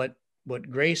what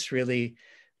Grace really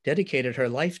dedicated her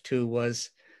life to was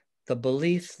the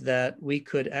belief that we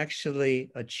could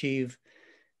actually achieve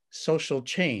social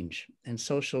change and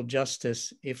social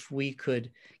justice if we could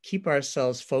keep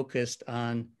ourselves focused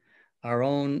on our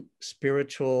own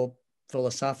spiritual,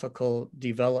 philosophical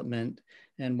development,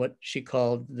 and what she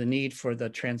called the need for the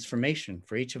transformation,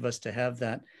 for each of us to have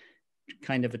that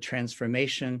kind of a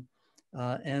transformation,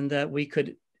 and that we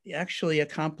could actually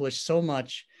accomplish so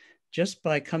much just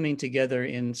by coming together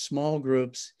in small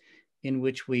groups in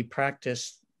which we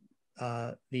practice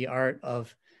the art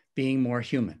of being more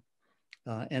human.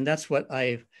 And that's what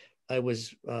I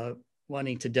was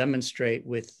wanting to demonstrate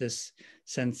with this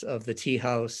sense of the tea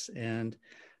house, and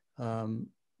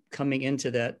coming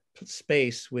into that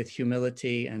space with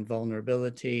humility and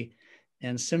vulnerability,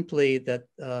 and simply that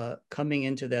coming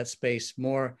into that space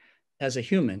more as a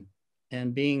human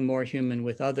and being more human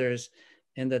with others,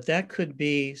 and that could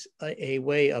be a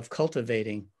way of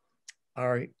cultivating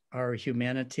our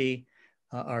humanity,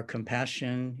 our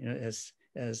compassion.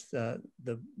 As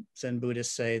the Zen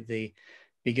Buddhists say, the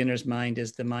beginner's mind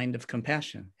is the mind of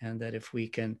compassion, and that if we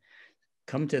can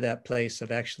come to that place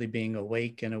of actually being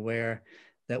awake and aware,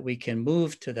 that we can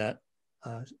move to that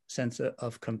sense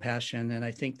of compassion. And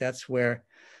I think that's where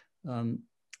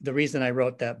the reason I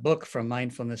wrote that book, From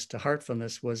Mindfulness to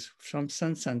Heartfulness, was from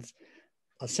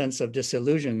a sense of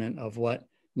disillusionment of what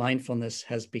mindfulness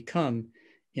has become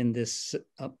in this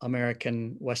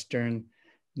American Western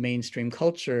mainstream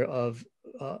culture of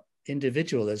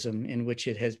individualism, in which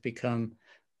it has become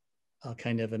a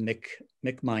kind of a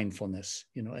McMindfulness,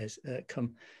 as a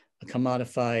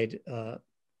commodified,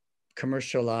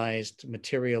 commercialized,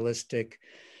 materialistic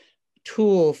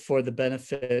tool for the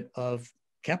benefit of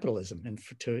capitalism and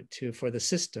for the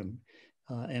system,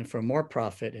 and for more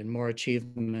profit and more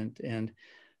achievement. And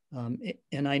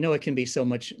I know it can be so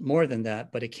much more than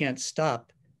that, but it can't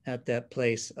stop at that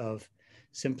place of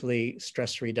simply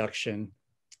stress reduction,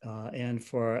 and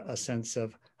for a sense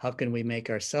of how can we make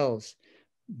ourselves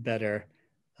better,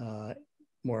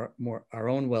 more our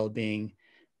own well-being.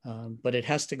 But it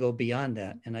has to go beyond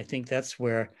that. And I think that's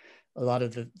where a lot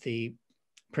of the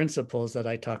principles that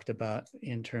I talked about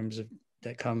in terms of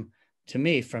that come to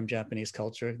me from Japanese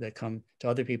culture, that come to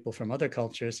other people from other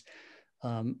cultures,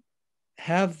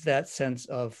 have that sense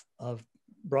of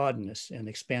broadness and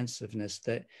expansiveness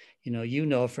that,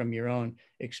 from your own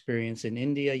experience in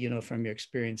India, from your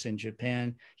experience in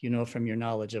Japan, from your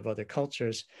knowledge of other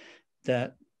cultures,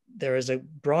 that there is a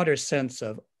broader sense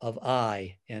of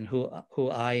I and who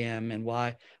I am and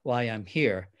why I'm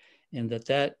here. And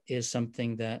that is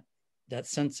something that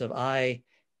sense of I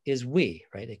is we,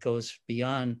 right? It goes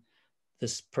beyond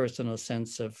this personal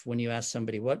sense of when you ask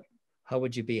somebody, how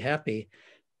would you be happy?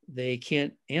 They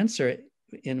can't answer it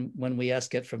when we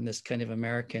ask it from this kind of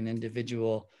American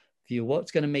individual view,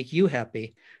 what's going to make you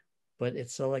happy? But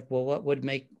it's so like, well, what would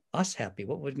make us happy?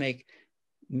 What would make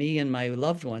me and my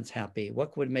loved ones happy?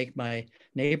 What would make my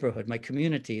neighborhood, my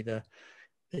community?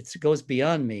 It goes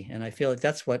beyond me. And I feel like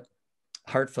that's what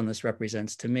heartfulness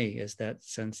represents to me, is that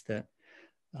sense that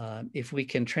if we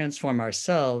can transform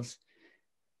ourselves,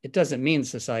 it doesn't mean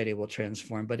society will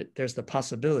transform, but there's the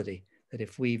possibility that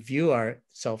if we view our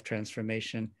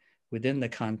self-transformation within the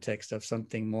context of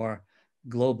something more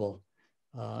global,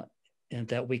 and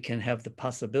that we can have the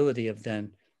possibility of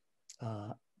then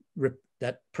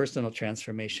that personal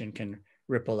transformation can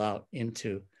ripple out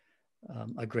into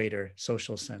a greater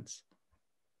social sense.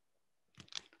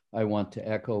 I want to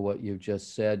echo what you've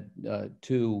just said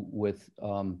too, with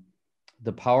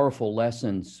the powerful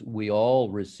lessons we all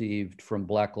received from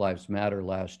Black Lives Matter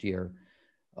last year.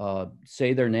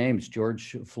 Say their names: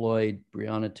 George Floyd,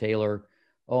 Breonna Taylor.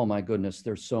 Oh my goodness,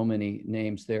 there's so many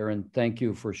names there. And thank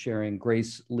you for sharing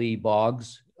Grace Lee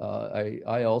Boggs.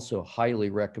 I also highly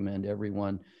recommend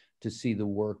everyone to see the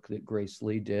work that Grace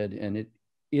Lee did. And it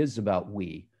is about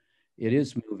we. It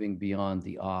is moving beyond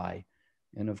the I.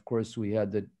 And of course, we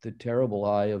had the terrible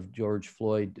I of George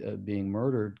Floyd being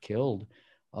murdered, killed.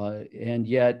 And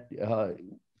yet,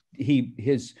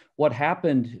 what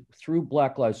happened through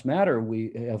Black Lives Matter,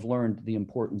 we have learned the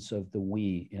importance of the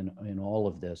we in all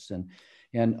of this. And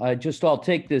I'll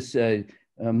take this a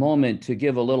moment to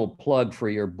give a little plug for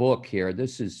your book here.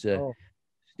 This is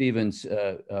Stephen's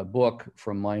book,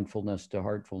 From Mindfulness to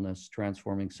Heartfulness,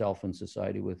 Transforming Self and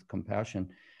Society with Compassion.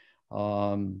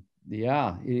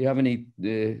 Yeah, you have any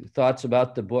thoughts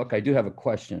about the book? I do have a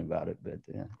question about it, but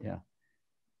yeah.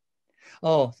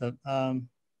 Oh,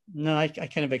 no, I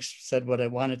kind of said what I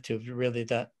wanted to, really,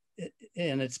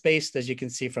 and it's based, as you can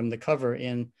see from the cover,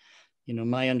 in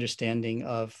my understanding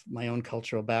of my own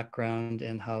cultural background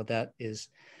and how that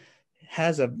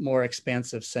has a more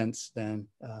expansive sense than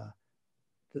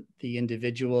the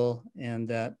individual, and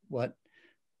that what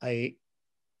I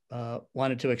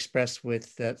wanted to express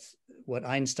with that's what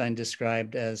Einstein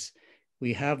described as,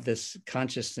 we have this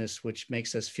consciousness which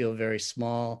makes us feel very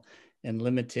small and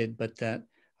limited, but that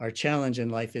our challenge in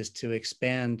life is to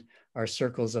expand our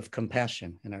circles of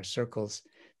compassion, and our circles,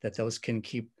 that those can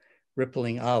keep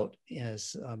rippling out,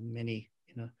 as many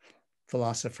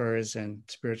philosophers and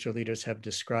spiritual leaders have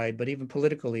described, but even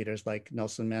political leaders like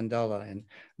Nelson Mandela and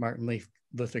Martin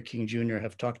Luther King Jr.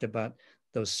 have talked about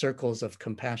those circles of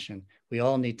compassion. We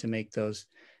all need to make those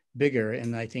bigger.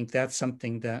 And I think that's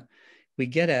something that we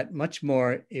get at much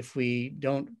more if we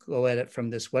don't go at it from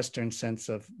this Western sense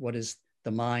of what is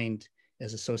the mind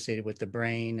as associated with the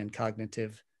brain and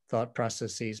cognitive thought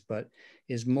processes, but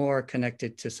is more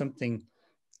connected to something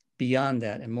beyond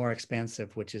that and more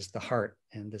expansive, which is the heart,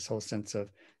 and this whole sense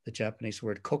of the Japanese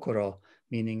word kokoro,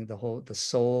 meaning the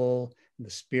soul, the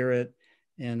spirit,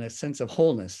 and a sense of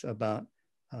wholeness about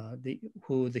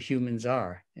who the humans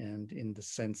are, and in the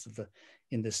sense of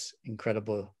in this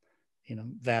incredible,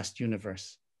 vast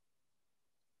universe.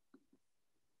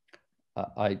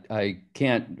 I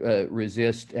can't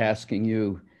resist asking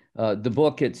you. The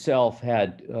book itself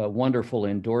had wonderful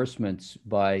endorsements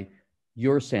by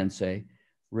your sensei,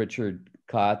 Richard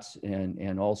Kotz,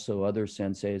 and also other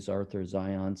senseis, Arthur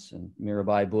Zions and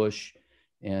Mirabai Bush,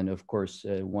 and of course,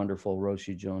 wonderful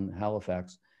Roshi Joan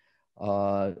Halifax.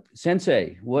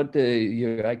 Sensei,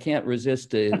 I can't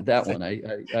resist that one.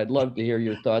 I'd love to hear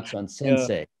your thoughts on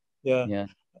sensei. Yeah.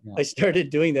 I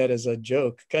started doing that as a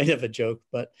joke, kind of a joke,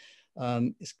 but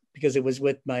it's because it was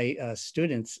with my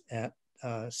students at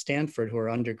Stanford who are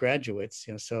undergraduates,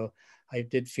 so I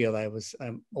did feel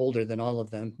I'm older than all of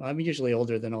them. I'm usually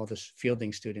older than all the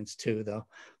fielding students too, though.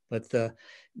 But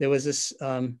there was this,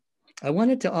 I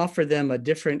wanted to offer them a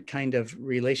different kind of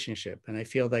relationship. And I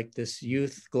feel like this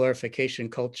youth glorification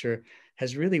culture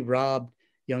has really robbed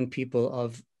young people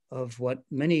of what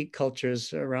many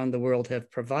cultures around the world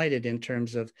have provided in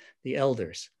terms of the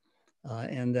elders.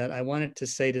 And that I wanted to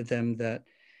say to them that,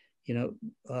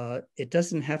 it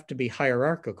doesn't have to be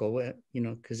hierarchical,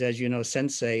 because as you know,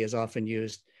 sensei is often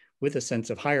used with a sense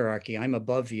of hierarchy. I'm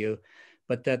above you,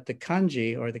 but that the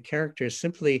kanji or the characters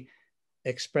simply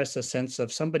express a sense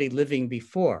of somebody living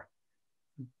before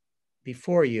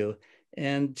you.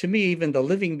 And to me, even the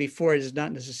living before is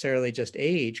not necessarily just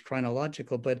age,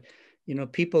 chronological, but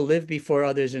people live before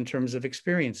others in terms of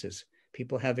experiences.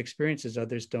 People have experiences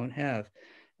others don't have.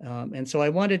 And so I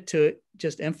wanted to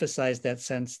just emphasize that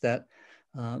sense that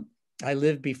I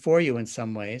live before you in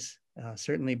some ways,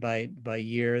 certainly by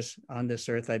years on this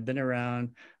earth. I've been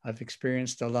around, I've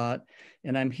experienced a lot,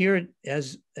 and I'm here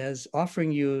as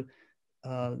offering you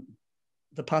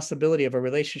the possibility of a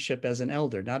relationship as an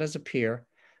elder, not as a peer.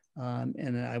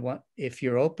 And I want, if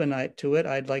you're open to it,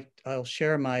 I'll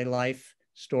share my life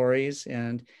stories,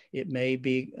 and it may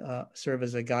be serve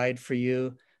as a guide for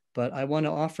you. But I want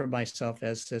to offer myself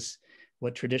as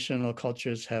what traditional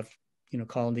cultures have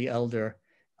call the elder.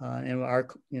 And our,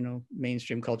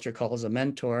 mainstream culture calls a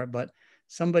mentor, but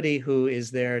somebody who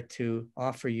is there to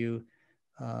offer you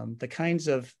the kinds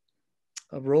of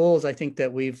roles I think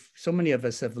that so many of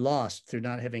us have lost through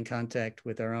not having contact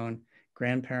with our own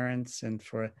grandparents, and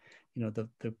for,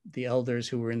 the elders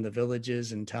who were in the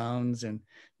villages and towns and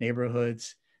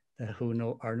neighborhoods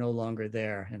who are no longer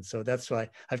there. And so that's why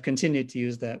I've continued to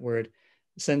use that word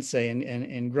sensei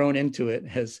and grown into it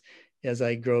as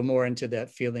I grow more into that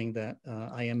feeling that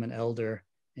I am an elder,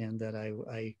 and that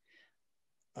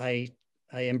I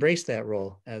embrace that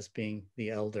role as being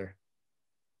the elder.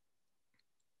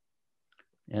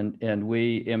 And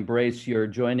we embrace your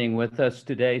joining with us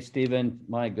today, Stephen.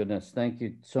 My goodness, thank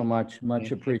you so much.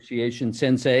 Much appreciation,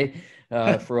 Sensei,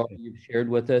 for all you've shared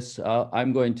with us.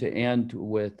 I'm going to end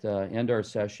our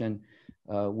session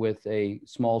with a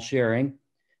small sharing.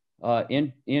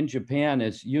 In Japan,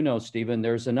 as you know, Stephen,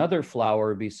 there's another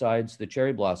flower besides the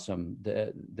cherry blossom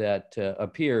that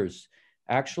appears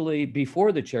actually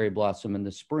before the cherry blossom in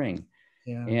the spring.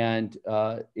 Yeah. And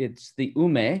it's the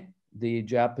ume, the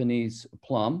Japanese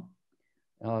plum.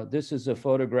 This is a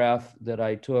photograph that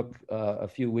I took a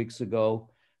few weeks ago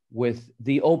with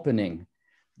the opening,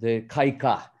 the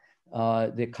kaika.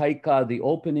 The kaika, the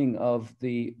opening of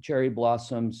the cherry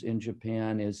blossoms in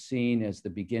Japan, is seen as the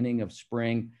beginning of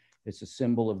spring. It's a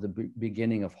symbol of the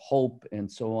beginning of hope and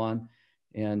so on.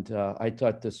 And I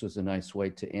thought this was a nice way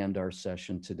to end our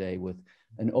session today with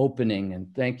an opening. And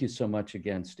thank you so much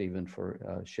again, Stephen,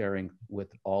 for sharing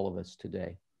with all of us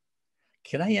today.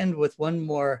 Can I end with one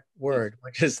more word,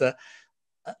 which is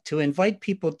to invite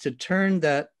people to turn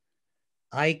that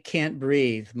I can't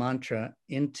breathe mantra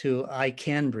into I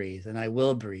can breathe and I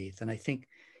will breathe. And I think,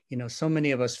 so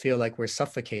many of us feel like we're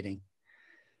suffocating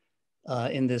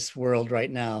in this world right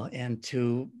now, and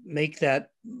to make that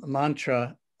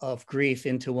mantra of grief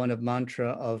into one of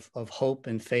mantra of hope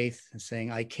and faith, and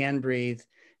saying I can breathe,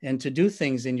 and to do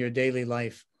things in your daily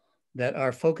life that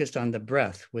are focused on the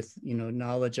breath with,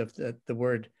 knowledge of the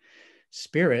word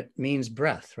spirit means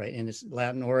breath, right? In its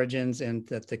Latin origins, and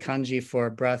that the kanji for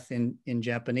breath in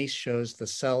Japanese shows the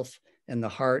self and the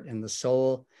heart and the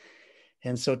soul.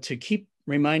 And so to keep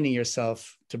reminding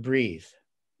yourself to breathe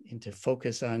and to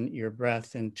focus on your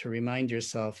breath, and to remind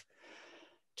yourself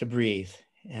to breathe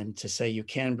and to say you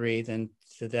can breathe, and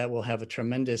that will have a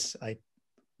tremendous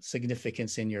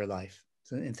significance in your life.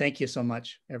 And thank you so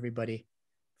much, everybody,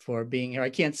 for being here. I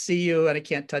can't see you and I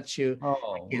can't touch you.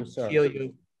 Oh, I can't feel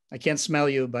you. I can't smell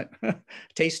you, but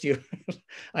taste you.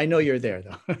 I know you're there,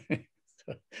 though.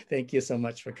 So thank you so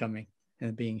much for coming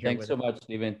and being here. Thanks so much,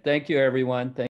 Stephen. Thank you, everyone.